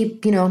unless they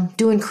keep,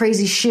 doing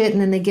crazy shit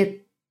and then they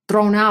get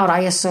thrown out, I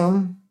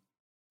assume.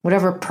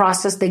 Whatever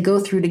process they go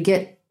through to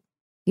get,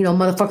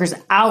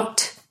 motherfuckers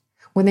out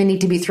when they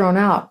need to be thrown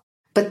out.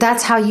 But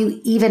that's how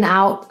you even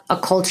out a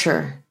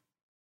culture.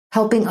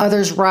 Helping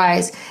others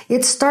rise.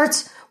 It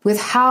starts with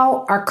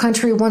how our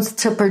country wants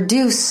to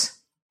produce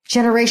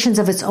generations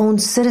of its own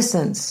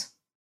citizens.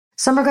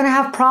 Some are going to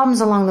have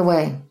problems along the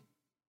way.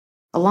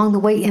 Along the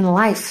way in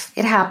life,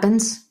 it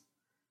happens.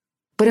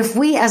 But if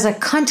we as a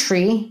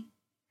country,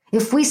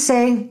 if we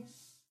say,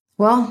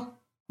 well,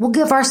 we'll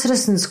give our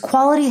citizens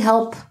quality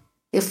help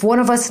if one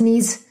of us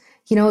needs,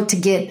 to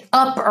get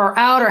up or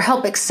out or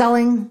help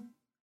excelling,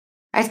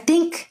 I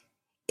think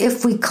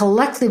if we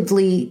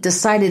collectively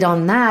decided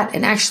on that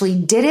and actually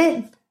did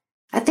it,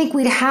 I think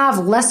we'd have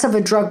less of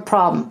a drug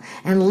problem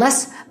and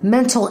less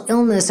mental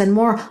illness and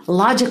more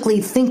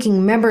logically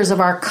thinking members of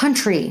our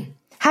country.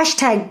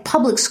 Hashtag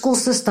public school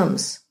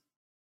systems.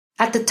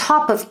 At the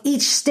top of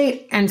each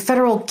state and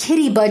federal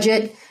kitty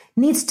budget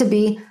needs to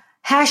be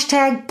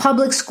hashtag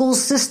public school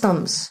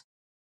systems.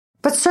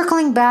 But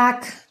circling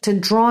back to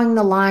drawing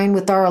the line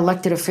with our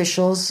elected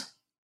officials,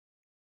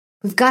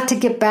 we've got to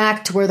get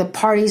back to where the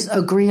parties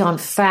agree on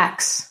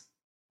facts.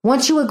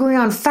 Once you agree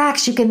on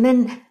facts,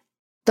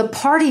 the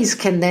parties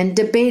can then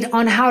debate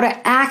on how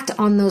to act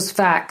on those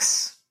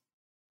facts.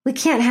 We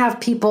can't have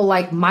people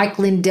like Mike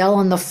Lindell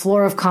on the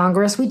floor of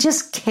Congress. We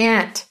just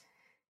can't.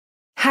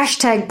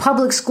 Hashtag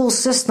public school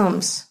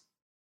systems.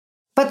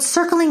 But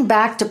circling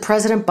back to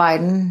President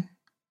Biden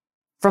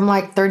from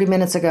like 30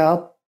 minutes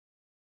ago,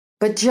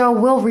 but Joe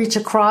will reach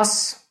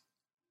across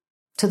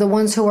to the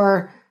ones who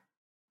are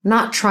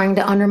not trying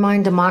to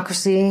undermine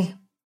democracy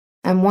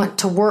and want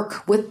to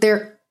work with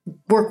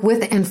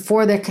and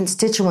for their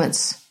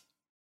constituents.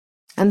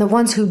 And the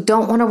ones who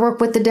don't want to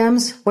work with the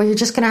Dems, well, you're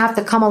just going to have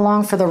to come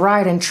along for the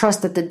ride and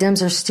trust that the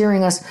Dems are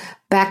steering us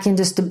back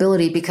into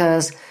stability,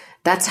 because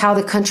that's how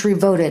the country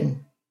voted.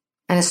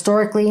 And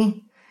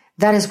historically,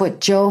 that is what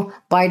Joe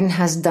Biden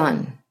has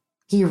done.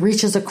 He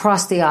reaches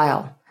across the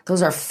aisle.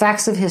 Those are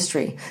facts of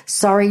history.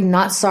 Sorry,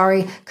 not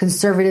sorry,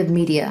 conservative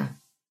media.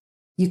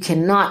 You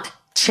cannot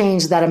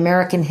change that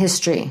American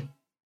history.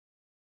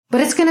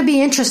 But it's going to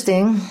be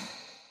interesting.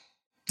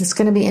 It's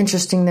going to be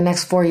interesting the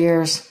next 4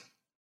 years.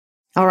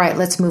 All right,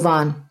 let's move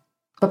on.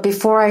 But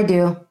before I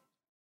do,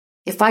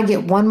 if I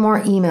get one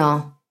more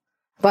email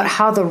about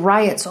how the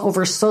riots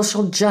over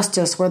social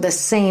justice were the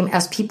same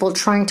as people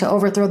trying to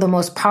overthrow the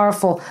most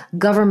powerful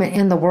government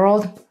in the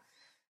world,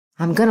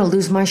 I'm going to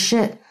lose my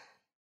shit.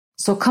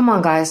 So come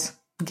on, guys,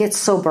 get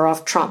sober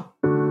off Trump.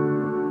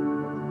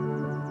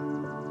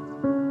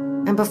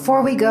 And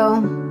before we go,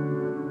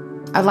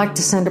 I'd like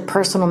to send a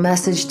personal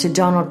message to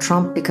Donald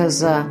Trump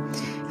because,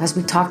 as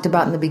we talked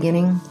about in the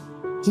beginning,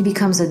 he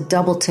becomes a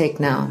double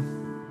take now.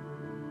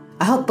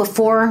 I hope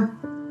before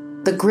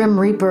the Grim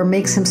Reaper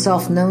makes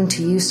himself known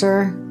to you,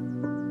 sir,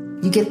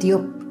 you get the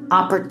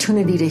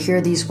opportunity to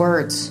hear these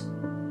words.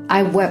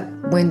 I wept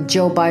when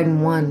Joe Biden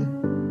won.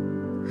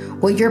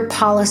 What your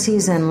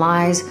policies and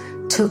lies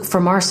took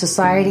from our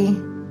society,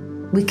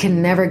 we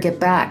can never get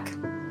back.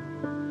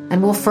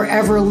 And we'll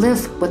forever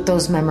live with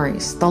those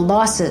memories, the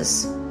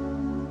losses.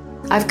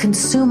 I've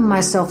consumed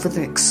myself with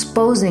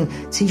exposing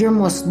to your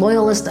most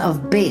loyalist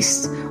of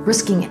base,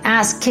 risking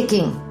ass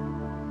kicking,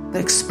 but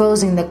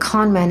exposing the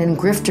conman and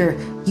grifter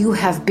you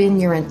have been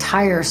your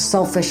entire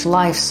selfish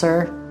life,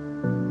 sir.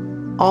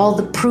 All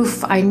the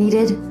proof I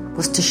needed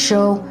was to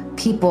show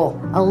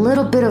people a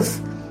little bit of,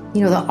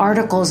 the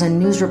articles and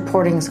news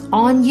reportings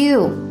on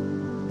you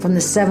from the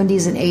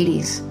 70s and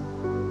 80s.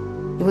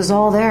 It was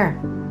all there.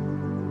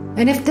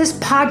 And if this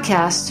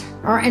podcast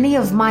or any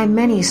of my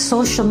many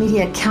social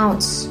media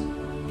accounts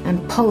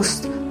and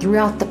posts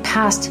throughout the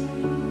past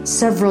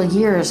several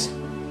years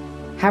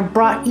have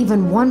brought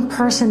even one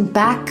person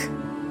back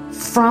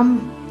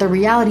from the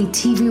reality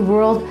TV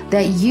world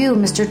that you,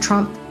 Mr.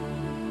 Trump,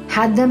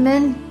 had them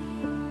in,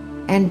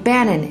 and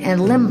Bannon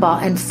and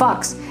Limbaugh and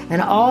Fox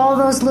and all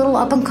those little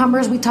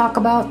up-and-comers we talk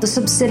about, the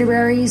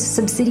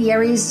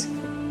subsidiaries,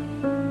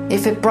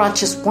 if it brought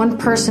just one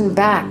person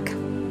back,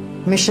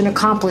 mission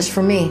accomplished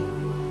for me.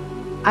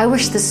 I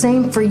wish the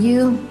same for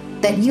you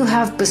that you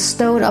have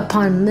bestowed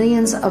upon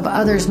millions of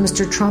others,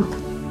 Mr. Trump.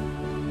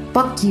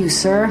 Fuck you,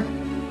 sir.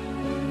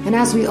 And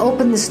as we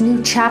open this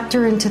new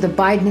chapter into the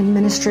Biden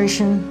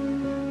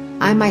administration,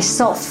 I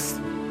myself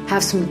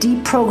have some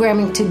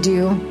deprogramming to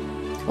do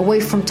away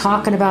from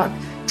talking about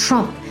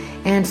Trump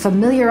and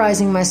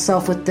familiarizing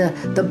myself with the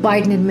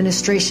Biden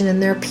administration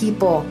and their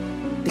people,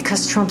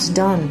 because Trump's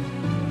done.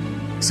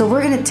 So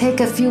we're going to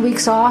take a few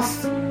weeks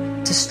off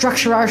to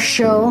structure our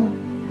show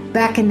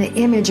back in the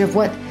image of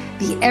what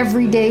the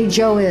everyday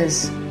Joe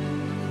is,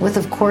 with,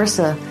 of course,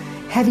 a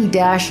heavy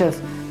dash of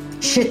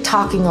shit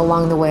talking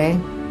along the way.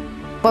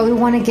 But we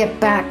want to get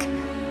back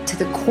to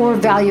the core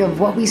value of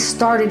what we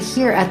started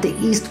here at the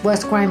East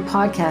West Grind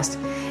podcast.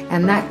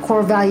 And that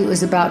core value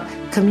is about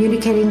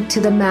communicating to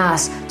the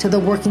mass, to the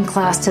working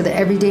class, to the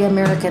everyday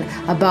American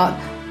about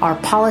our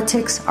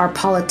politics, our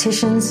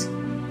politicians,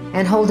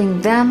 and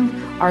holding them,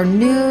 our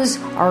news,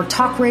 our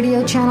talk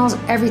radio channels,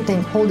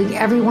 everything, holding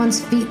everyone's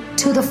feet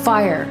to the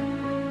fire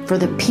for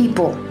the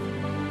people.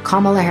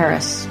 Kamala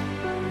Harris.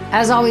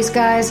 As always,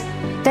 guys,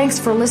 thanks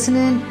for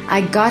listening.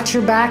 I got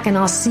your back, and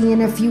I'll see you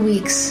in a few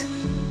weeks.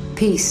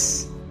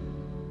 Peace.